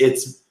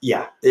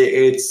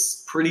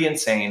 It's pretty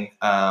insane.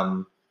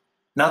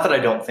 Not that I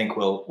don't think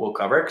we'll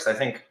cover it, because I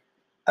think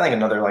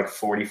another like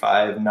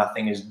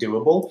 45-0 is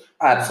doable.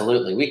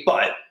 Absolutely.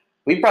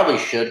 We probably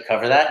should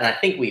cover that, and I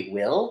think we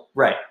will.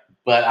 Right.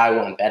 But I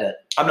won't bet it.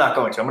 I'm not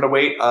going to. I'm going to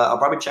wait. I'll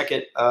probably check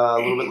it a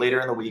little bit later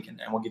in the week, and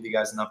we'll give you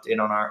guys an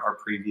update on our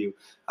preview.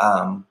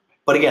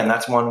 But again,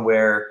 that's one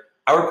where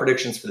our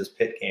predictions for this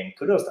Pitt game,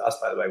 kudos to us,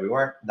 by the way, we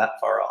weren't that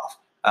far off.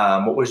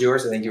 What was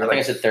yours? I think you were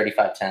I said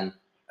 35-10.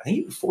 I think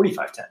you were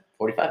 45-10.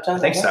 45-10? I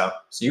think so.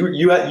 So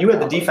you had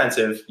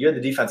the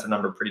defensive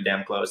number pretty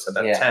damn close. So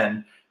that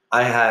 10.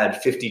 I had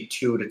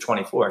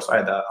 52-24. So I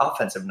had the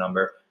offensive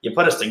number. You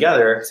put us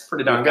together, it's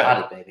pretty darn good.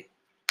 Got it, baby.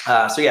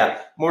 So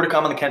yeah, more to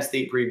come on the Kent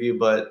State preview.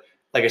 But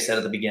like I said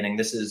at the beginning,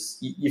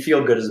 you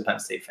feel good as a Penn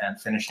State fan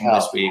finishing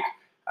this week.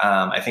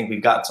 I think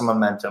we've got some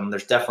momentum.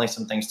 There's definitely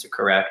some things to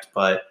correct,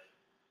 but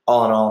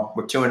all in all,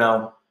 we're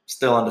 2-0,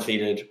 still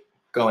undefeated,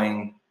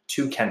 going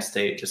to Kent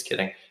State. Just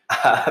kidding.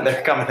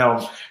 They're coming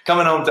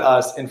home to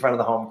us in front of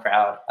the home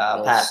crowd.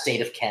 Pat, State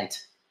of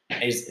Kent.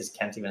 is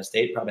Kent even a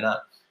state? Probably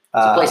not.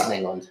 It's a place in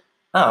England.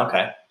 Oh,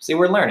 okay. See,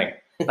 we're learning.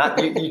 Not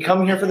you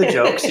come here for the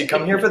jokes, you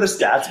come here for the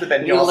stats, but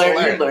then you also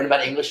learn. You learn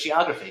about English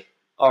geography.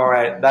 All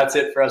right, that's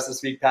it for us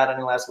this week. Pat,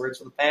 any last words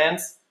for the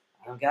fans?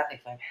 I don't got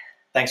anything.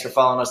 Thanks for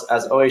following us.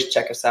 As always,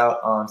 check us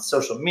out on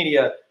social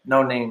media.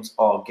 No Names,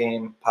 All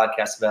Game.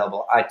 Podcast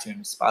available,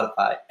 iTunes,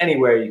 Spotify,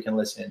 anywhere you can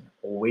listen.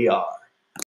 We are.